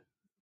got to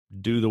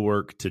do the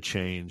work to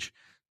change,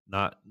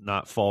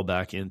 not fall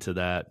back into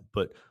that.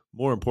 But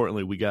more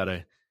importantly, we got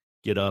to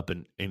get up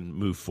and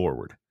move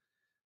forward.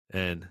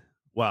 And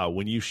wow,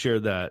 when you share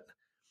that,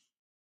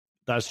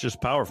 that's just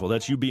powerful.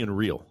 That's you being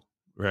real,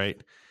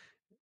 right?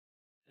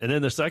 And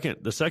then the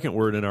second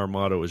word in our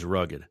motto is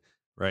rugged,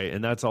 right?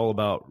 And that's all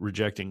about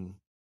rejecting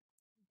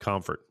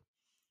comfort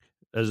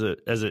as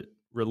it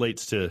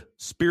relates to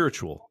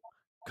spiritual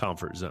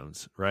comfort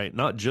zones, right?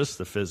 Not just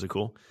the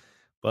physical,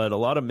 but a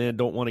lot of men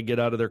don't want to get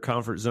out of their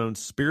comfort zones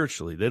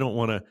spiritually. They don't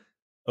want to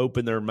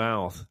open their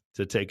mouth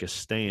to take a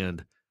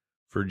stand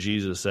for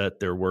Jesus at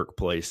their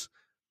workplace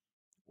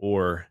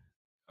or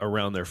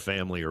around their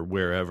family or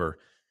wherever.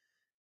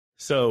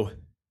 So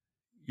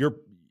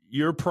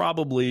you're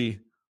probably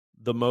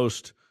the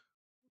most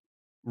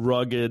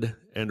rugged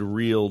and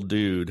real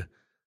dude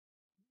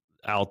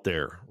out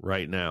there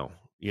right now.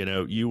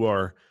 You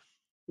are,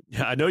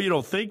 I know you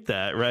don't think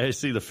that, right? I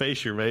see the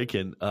face you're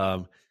making.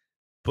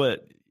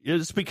 But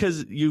it's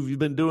because you've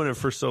been doing it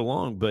for so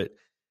long. But,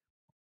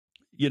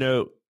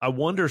 I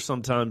wonder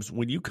sometimes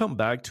when you come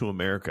back to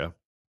America,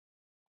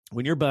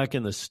 when you're back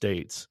in the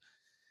States,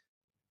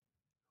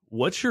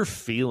 what's your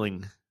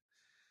feeling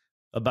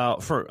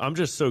about, I'm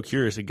just so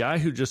curious, a guy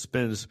who just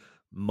spends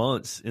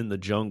months in the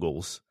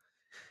jungles,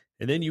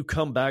 and then you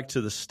come back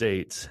to the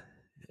States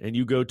and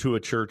you go to a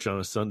church on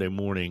a Sunday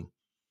morning.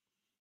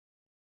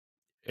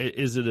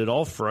 Is it at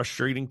all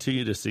frustrating to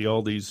you to see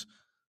all these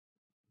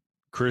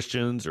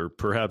Christians, or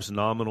perhaps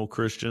nominal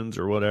Christians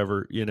or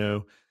whatever,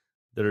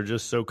 that are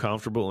just so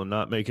comfortable and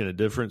not making a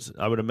difference?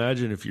 I would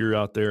imagine if you're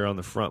out there on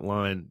the front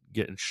line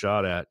getting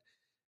shot at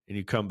and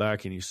you come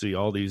back and you see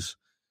all these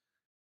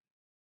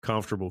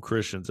comfortable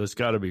Christians, that's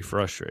got to be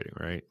frustrating,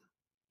 right?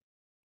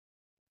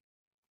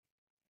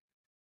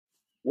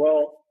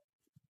 Well,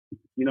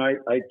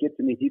 I get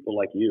to meet people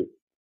like you,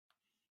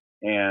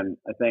 and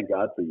I thank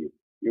God for you.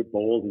 You're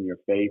bold in your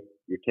faith.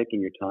 You're taking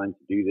your time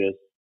to do this.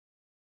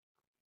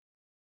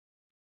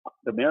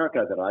 The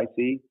America that I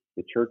see,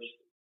 the church,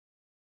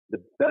 the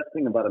best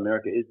thing about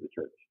America is the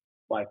church,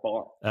 by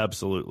far.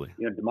 Absolutely.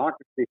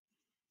 Democracy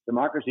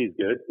is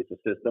good. It's a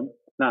system.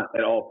 It's not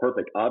at all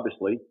perfect,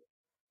 obviously.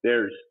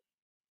 There's,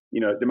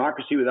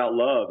 democracy without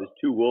love is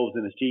two wolves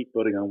in a sheep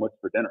voting on what's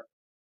for dinner.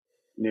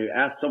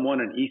 Ask someone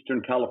in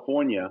Eastern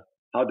California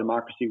how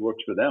democracy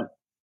works for them.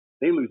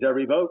 They lose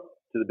every vote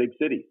to the big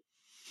cities.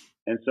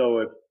 And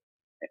so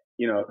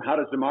how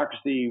does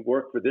democracy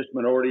work for this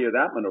minority or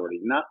that minority?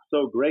 Not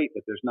so great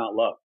if there's not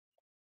love.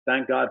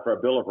 Thank God for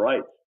a Bill of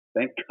Rights.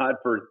 Thank God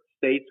for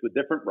states with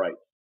different rights.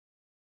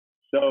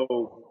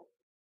 So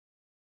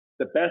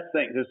the best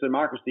thing, this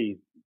democracy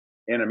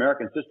in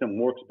American system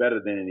works better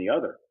than any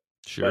other.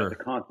 Sure. But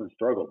it's a constant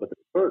struggle. But the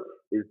first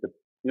is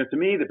to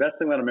me, the best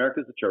thing about America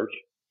is the church.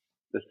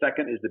 The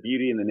second is the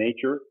beauty and the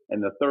nature.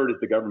 And the third is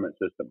the government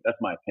system. That's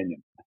my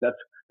opinion. That's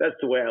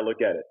the way I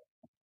look at it.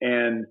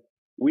 And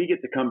we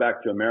get to come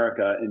back to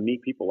America and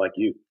meet people like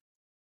you.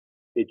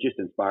 It just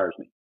inspires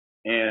me.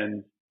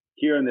 And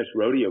here in this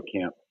rodeo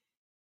camp,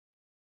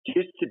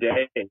 just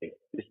today,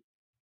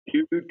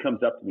 dude comes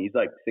up to me. He's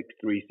like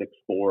 6'3",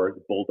 6'4",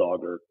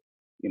 bulldogger,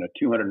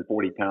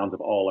 240 pounds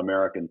of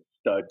all-American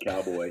stud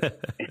cowboy.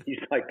 And he's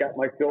like got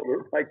my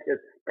shoulder like this.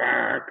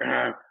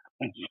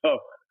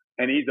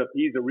 And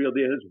he's a real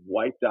deal. His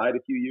wife died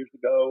a few years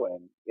ago,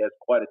 and he has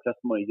quite a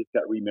testimony. He just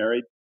got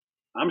remarried.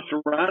 I'm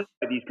surrounded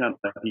by these kind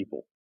of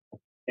people.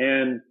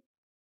 And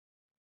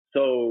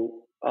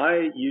so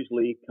I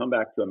usually come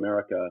back to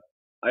America.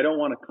 I don't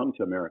want to come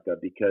to America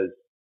because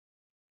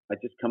I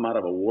just come out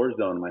of a war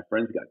zone. My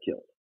friends got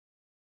killed,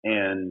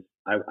 and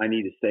I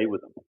need to stay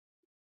with them.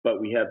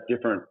 But we have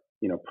different,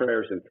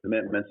 prayers and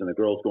commitments, and the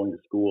girls going to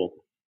school.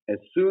 As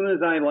soon as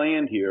I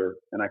land here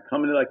and I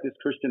come into like this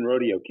Christian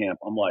rodeo camp,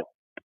 I'm like,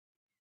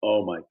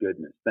 oh my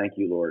goodness, thank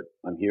you, Lord,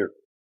 I'm here.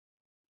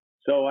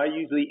 So I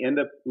usually end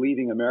up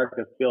leaving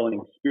America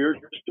feeling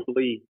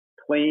spiritually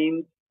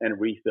cleaned and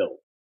refilled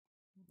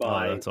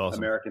by that's awesome.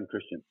 American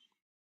Christians.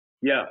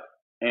 Yeah.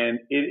 And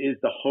it is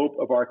the hope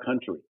of our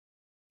country.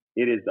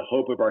 It is the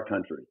hope of our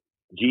country.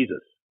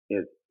 Jesus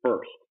is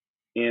first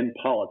in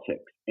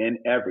politics, in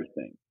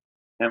everything.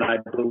 And I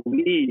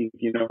believe,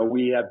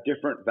 we have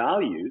different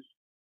values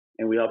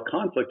and we have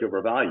conflict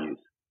over values.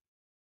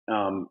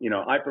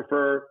 I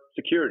prefer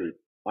security.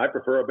 I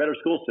prefer a better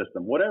school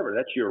system, whatever.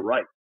 That's your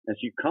right. And so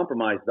you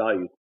compromise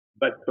values.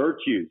 But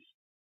virtues,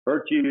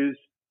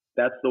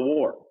 that's the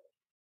war.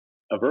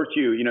 A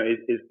virtue,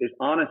 is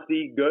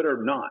honesty good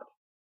or not?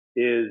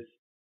 Is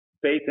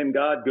faith in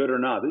God good or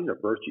not? These are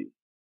virtues.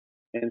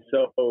 And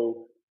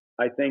so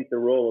I think the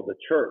role of the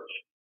church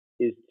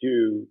is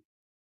to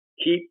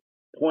keep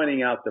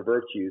pointing out the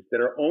virtues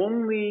that are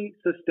only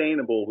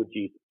sustainable with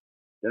Jesus.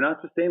 They're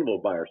not sustainable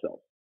by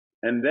ourselves.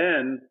 And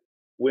then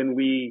when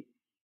we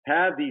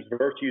have these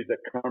virtues that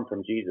come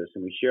from Jesus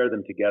and we share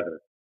them together,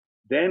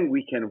 then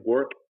we can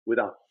work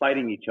without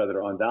fighting each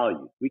other on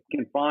values. We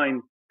can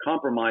find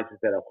compromises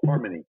that have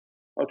harmony.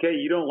 Okay,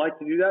 you don't like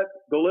to do that?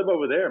 Go live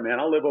over there, man.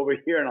 I'll live over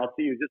here and I'll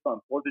see you just on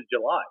 4th of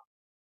July.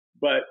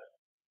 But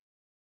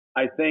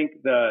I think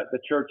the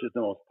church is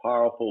the most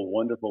powerful,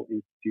 wonderful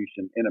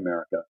institution in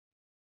America.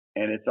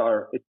 And it's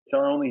our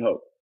only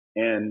hope.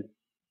 And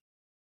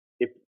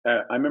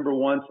I remember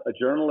once a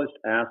journalist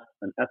asked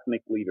an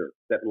ethnic leader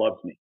that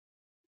loves me,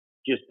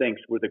 just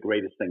thinks we're the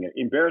greatest thing. It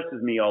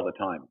embarrasses me all the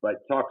time,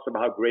 but talks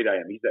about how great I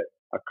am. He's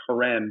a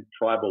Karen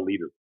tribal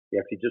leader. He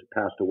actually just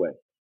passed away.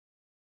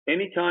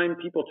 Anytime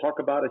people talk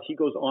about it, he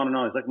goes on and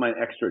on. It's like my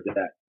extra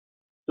dad.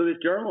 So this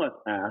journalist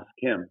asked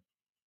him,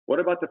 what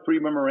about the Free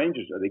Burma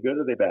Rangers? Are they good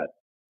or are they bad?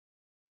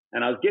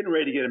 And I was getting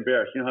ready to get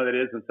embarrassed. You know how that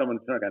is when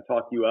someone's going to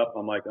talk you up?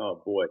 I'm like,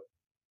 oh boy.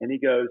 And he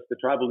goes, the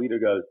tribal leader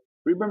goes,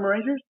 Free Burma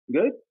Rangers?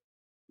 Good.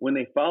 When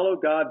they follow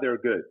God, they're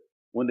good.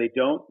 When they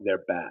don't,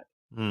 they're bad.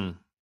 Mm.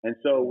 And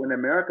so when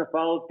America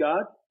follows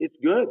God, it's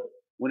good.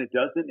 When it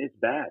doesn't, it's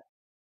bad.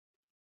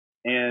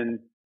 And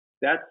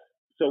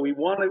so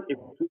if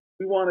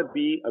we want to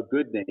be a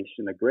good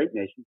nation, a great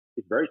nation,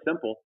 it's very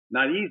simple.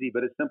 Not easy,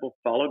 but it's simple.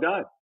 Follow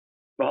God.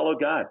 Follow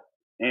God.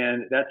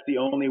 And that's the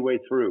only way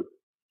through.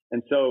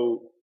 And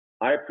so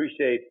I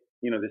appreciate,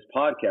 this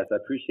podcast. I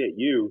appreciate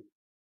you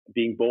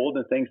being bold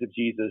in things of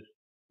Jesus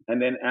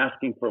and then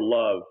asking for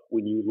love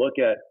when you look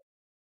at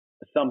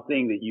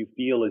something that you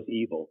feel is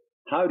evil.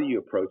 How do you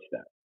approach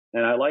that?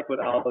 And I like what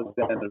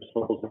Alexander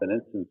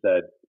Solzhenitsyn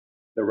said,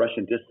 the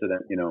Russian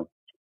dissident,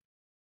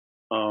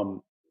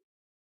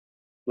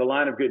 the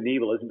line of good and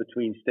evil isn't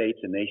between states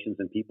and nations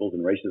and peoples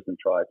and races and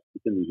tribes.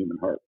 It's in the human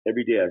heart.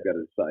 Every day I've got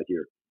to decide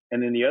here.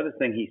 And then the other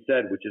thing he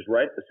said, which is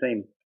right at the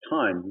same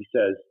time, he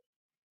says,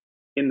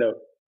 in the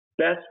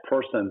best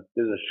person,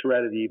 there's a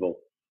shred of evil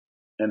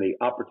and the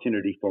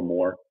opportunity for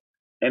more.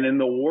 And in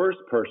the worst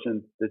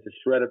person, there's a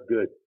shred of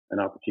good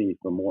and opportunity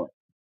for more.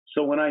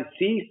 So when I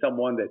see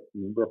someone that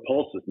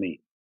repulses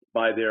me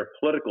by their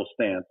political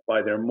stance,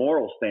 by their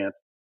moral stance,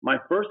 my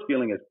first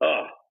feeling is,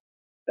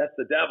 that's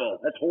the devil.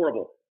 That's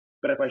horrible.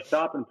 But if I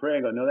stop and pray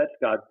and go, no, that's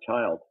God's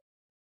child.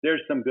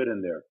 There's some good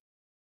in there.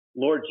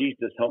 Lord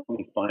Jesus, help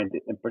me find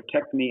it and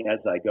protect me as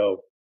I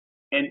go.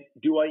 And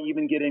do I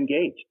even get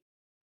engaged?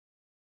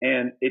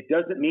 And it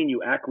doesn't mean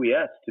you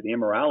acquiesce to the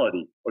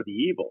immorality or the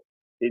evil.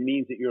 It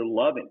means that you're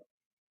loving.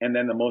 And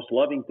then the most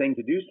loving thing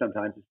to do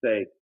sometimes is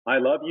say, I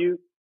love you,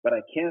 but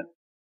I can't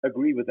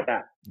agree with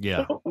that.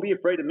 Yeah. So don't be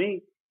afraid of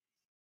me.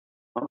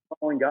 I'm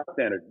following God's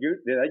standard.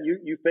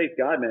 You face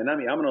God, man. I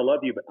mean, I'm going to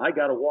love you, but I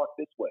got to walk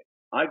this way.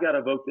 I got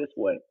to vote this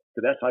way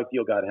because that's how I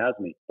feel God has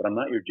me. But I'm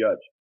not your judge.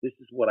 This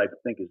is what I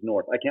think is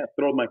north. I can't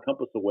throw my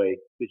compass away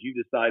because you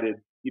decided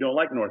you don't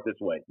like north this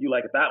way. You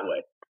like it that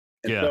way.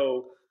 And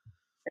so,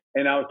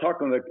 and I was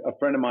talking with a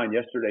friend of mine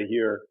yesterday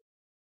here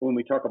when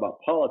we talk about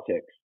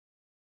politics.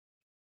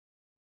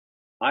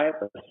 I have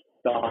to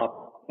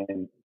stop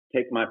and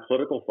take my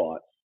political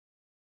thoughts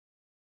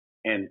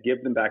and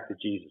give them back to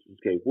Jesus.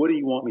 Okay, what do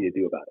you want me to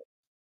do about it?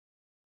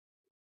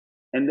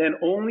 And then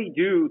only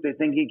do the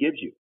thing he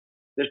gives you.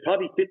 There's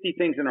probably 50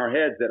 things in our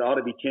heads that ought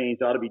to be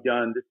changed, ought to be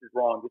done. This is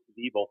wrong. This is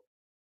evil.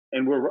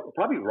 And we're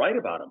probably right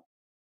about them.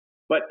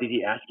 But did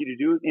he ask you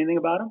to do anything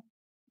about them?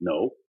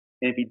 No.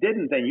 And if he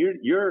didn't, then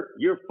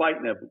you're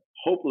fighting a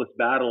hopeless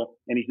battle,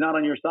 and he's not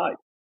on your side.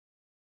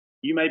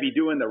 You may be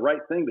doing the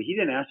right thing, but he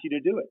didn't ask you to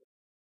do it.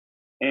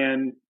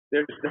 And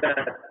there's that,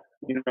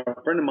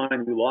 a friend of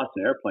mine who lost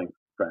an airplane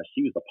crash.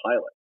 He was a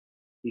pilot.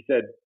 He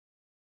said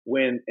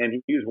him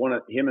and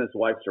his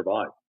wife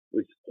survived. It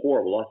was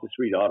horrible. Lost his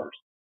 3 daughters.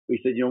 But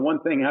he said,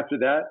 one thing after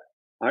that,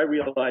 I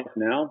realize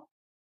now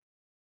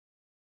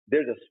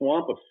there's a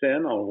swamp of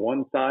sin on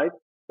one side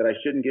that I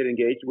shouldn't get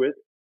engaged with.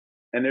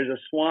 And there's a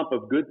swamp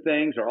of good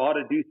things or ought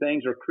to do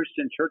things or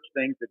Christian church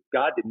things that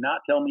God did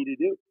not tell me to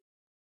do.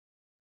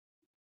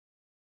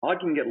 I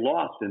can get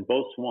lost in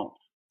both swamps.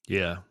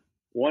 Yeah.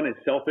 One is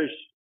selfish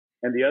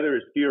and the other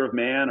is fear of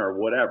man or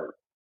whatever,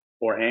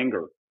 or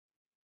anger.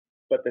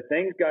 But the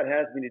things God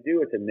has me to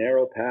do, it's a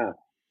narrow path,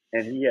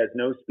 and he has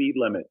no speed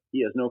limit.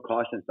 He has no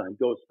caution sign.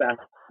 Go as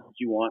fast as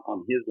you want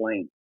on his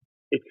lane.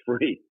 It's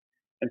free.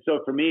 And so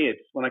for me,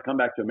 it's when I come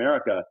back to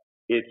America,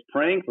 it's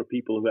praying for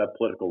people who have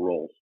political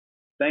roles,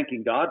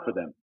 thanking God for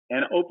them,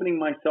 and opening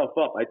myself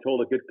up. I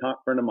told a good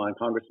friend of mine,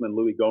 Congressman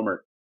Louis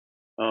Gohmert,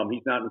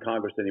 he's not in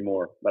Congress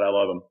anymore, but I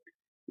love him.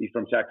 He's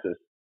from Texas.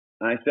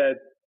 And I said,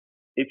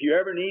 if you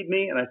ever need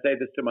me, and I say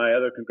this to my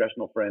other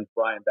congressional friends,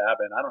 Brian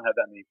Babin, I don't have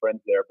that many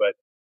friends there, but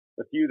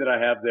the few that I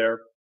have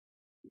there,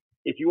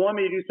 if you want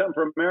me to do something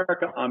for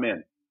America, I'm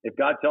in. If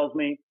God tells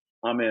me,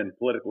 I'm in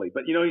politically.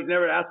 But, he's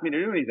never asked me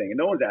to do anything, and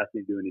no one's asked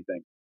me to do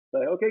anything. So,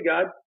 okay,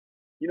 God,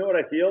 you know what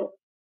I feel?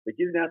 If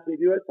you didn't ask me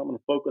to do it, so I'm going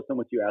to focus on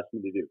what you asked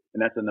me to do,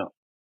 and that's enough.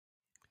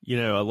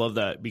 I love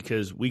that,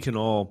 because we can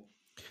all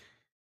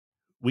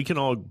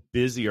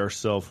busy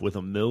ourselves with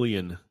a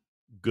million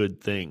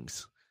good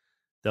things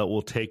that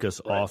will take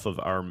us off of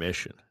our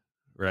mission,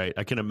 right?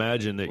 I can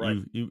imagine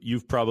that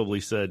you've probably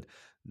said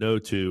no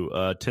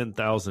to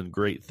 10,000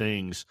 great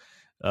things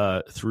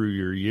through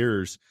your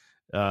years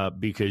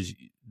because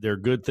they're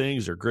good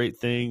things, they're great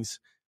things,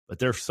 but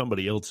they're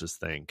somebody else's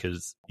thing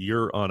because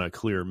you're on a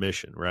clear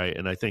mission, right?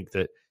 And I think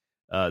that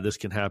this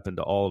can happen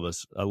to all of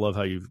us. I love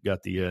how you've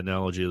got the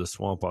analogy of the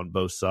swamp on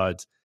both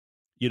sides.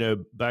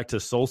 Back to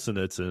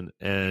Solzhenitsyn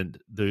and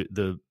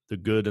the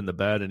good and the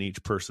bad in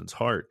each person's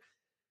heart.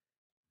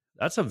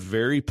 That's a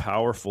very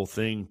powerful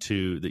thing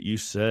that you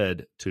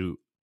said, to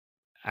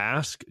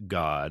ask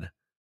God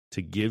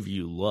to give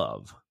you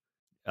love.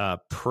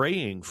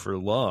 Praying for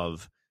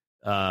love,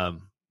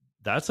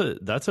 that's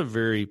a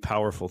very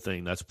powerful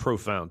thing. That's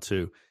profound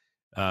too.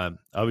 I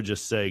would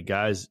just say,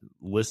 guys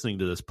listening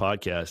to this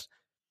podcast,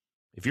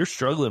 if you're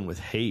struggling with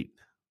hate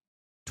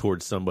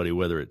towards somebody,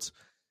 whether it's,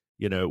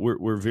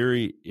 we're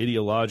very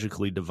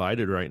ideologically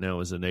divided right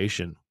now as a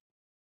nation,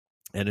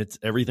 and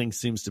everything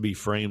seems to be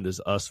framed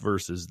as us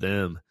versus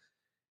them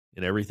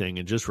and everything.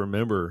 And just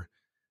remember,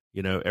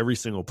 every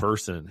single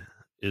person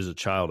is a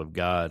child of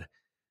God.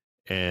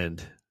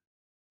 And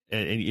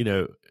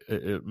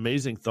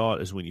amazing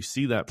thought is when you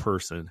see that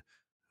person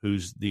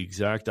who's the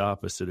exact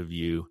opposite of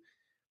you,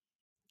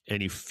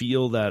 and you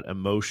feel that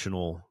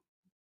emotional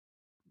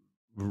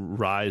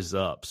rise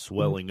up,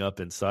 swelling up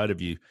inside of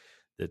you,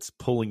 that's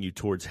pulling you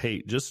towards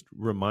hate. Just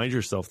remind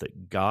yourself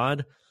that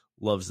God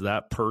loves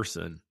that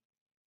person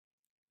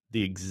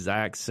the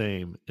exact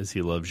same as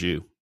he loves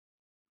you.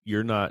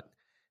 You're not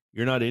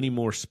any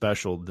more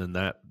special than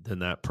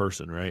that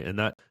person, right? And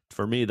that,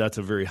 for me, that's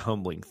a very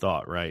humbling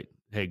thought, right?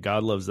 Hey,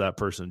 God loves that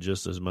person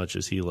just as much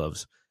as he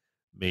loves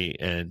me.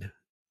 And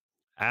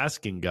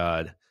asking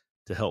God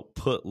to help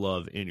put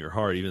love in your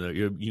heart, even though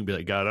you can be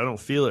like, God, I don't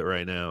feel it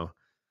right now.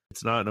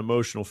 It's not an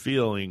emotional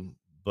feeling,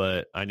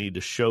 but I need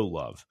to show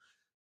love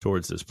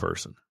towards this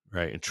person,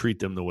 right? And treat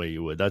them the way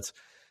you would. That's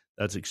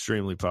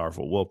extremely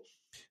powerful. Well,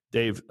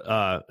 Dave,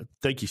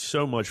 thank you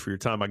so much for your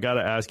time. I got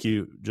to ask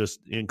you, just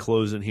in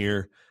closing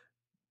here,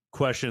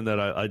 question that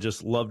I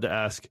just love to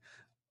ask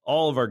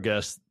all of our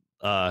guests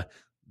that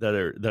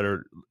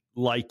are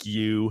like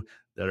you,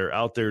 that are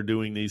out there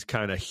doing these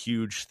kind of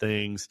huge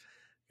things.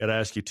 Got to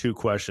ask you 2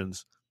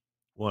 questions.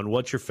 One,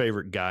 what's your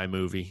favorite guy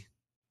movie?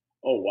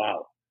 Oh,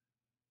 wow.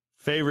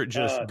 Favorite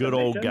just good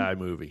old guy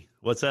movie.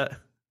 What's that?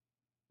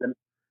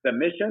 The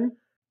Mission?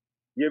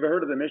 You ever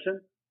heard of The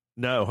Mission?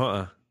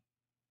 No,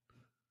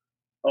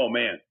 Oh,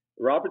 man.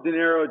 Robert De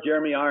Niro,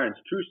 Jeremy Irons.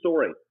 True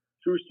story.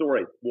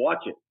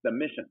 Watch it. The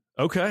Mission.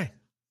 Okay.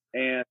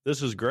 And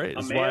this is great.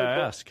 This is why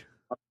I ask.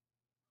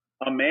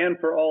 A Man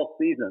for All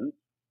Seasons.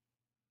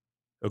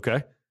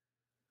 Okay.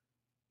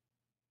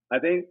 I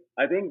think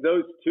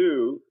those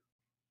 2,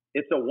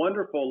 It's a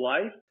Wonderful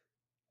Life.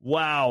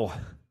 Wow.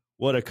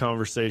 What a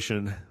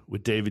conversation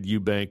with David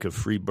Eubank of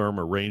Free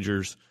Burma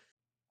Rangers.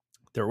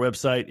 Their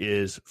website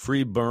is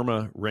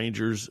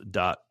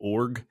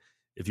freeburmarangers.org.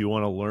 If you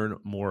want to learn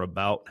more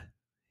about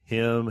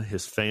him,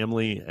 his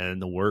family,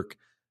 and the work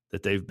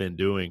that they've been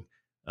doing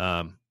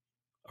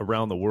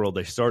around the world.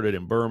 They started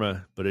in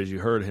Burma, but as you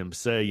heard him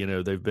say,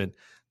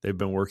 they've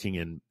been working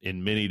in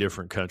many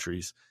different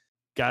countries.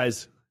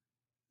 Guys,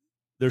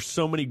 there's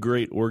so many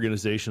great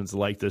organizations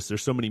like this.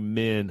 There's so many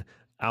men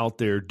out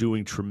there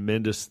doing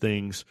tremendous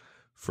things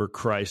for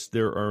Christ.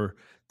 There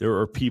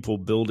are people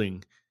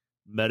building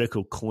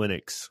medical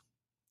clinics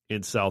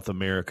in South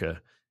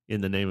America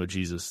in the name of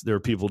Jesus. There are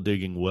people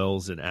digging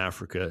wells in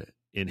Africa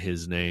in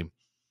his name.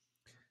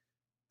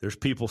 There's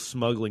people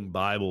smuggling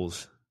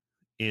Bibles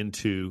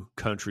into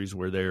countries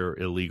where they're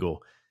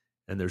illegal.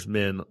 And there's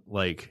men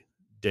like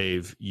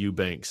Dave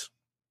Eubanks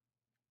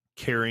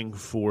caring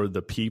for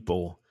the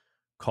people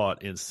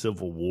caught in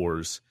civil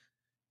wars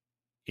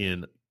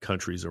in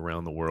countries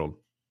around the world.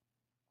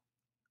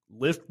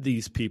 Lift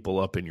these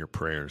people up in your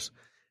prayers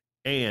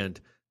and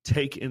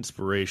take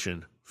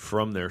inspiration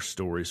from their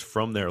stories,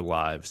 from their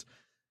lives,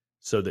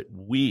 so that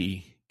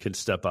we can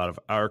step out of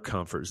our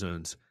comfort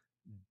zones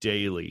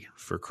daily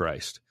for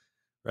Christ,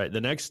 right?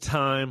 The next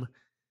time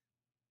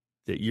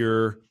that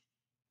you're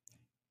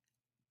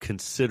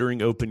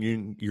considering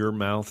opening your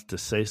mouth to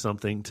say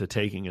something, to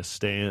taking a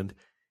stand,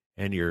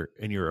 and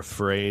you're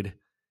afraid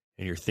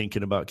and you're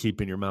thinking about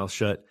keeping your mouth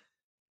shut,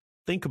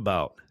 think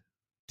about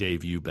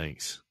Dave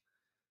Eubanks.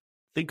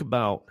 Think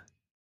about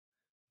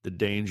the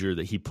danger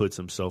that he puts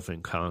himself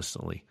in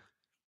constantly.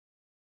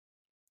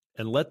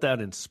 And let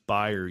that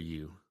inspire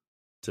you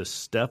to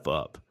step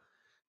up,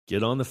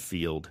 get on the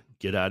field,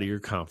 get out of your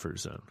comfort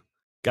zone.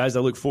 Guys,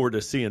 I look forward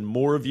to seeing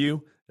more of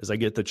you as I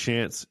get the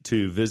chance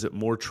to visit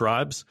more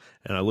tribes,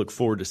 and I look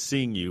forward to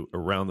seeing you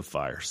around the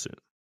fire soon.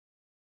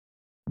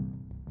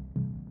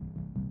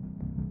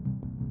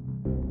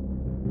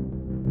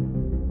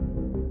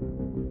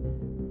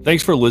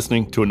 Thanks for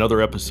listening to another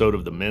episode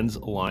of the Men's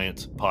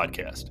Alliance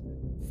podcast.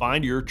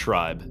 Find your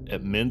tribe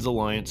at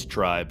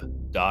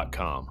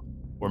men'salliancetribe.com,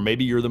 or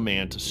maybe you're the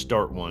man to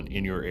start one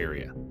in your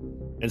area.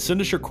 And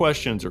send us your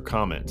questions or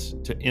comments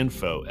to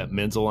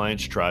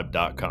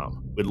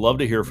info@men'salliancetribe.com. We'd love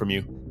to hear from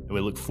you, and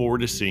we look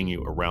forward to seeing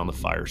you around the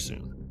fire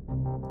soon.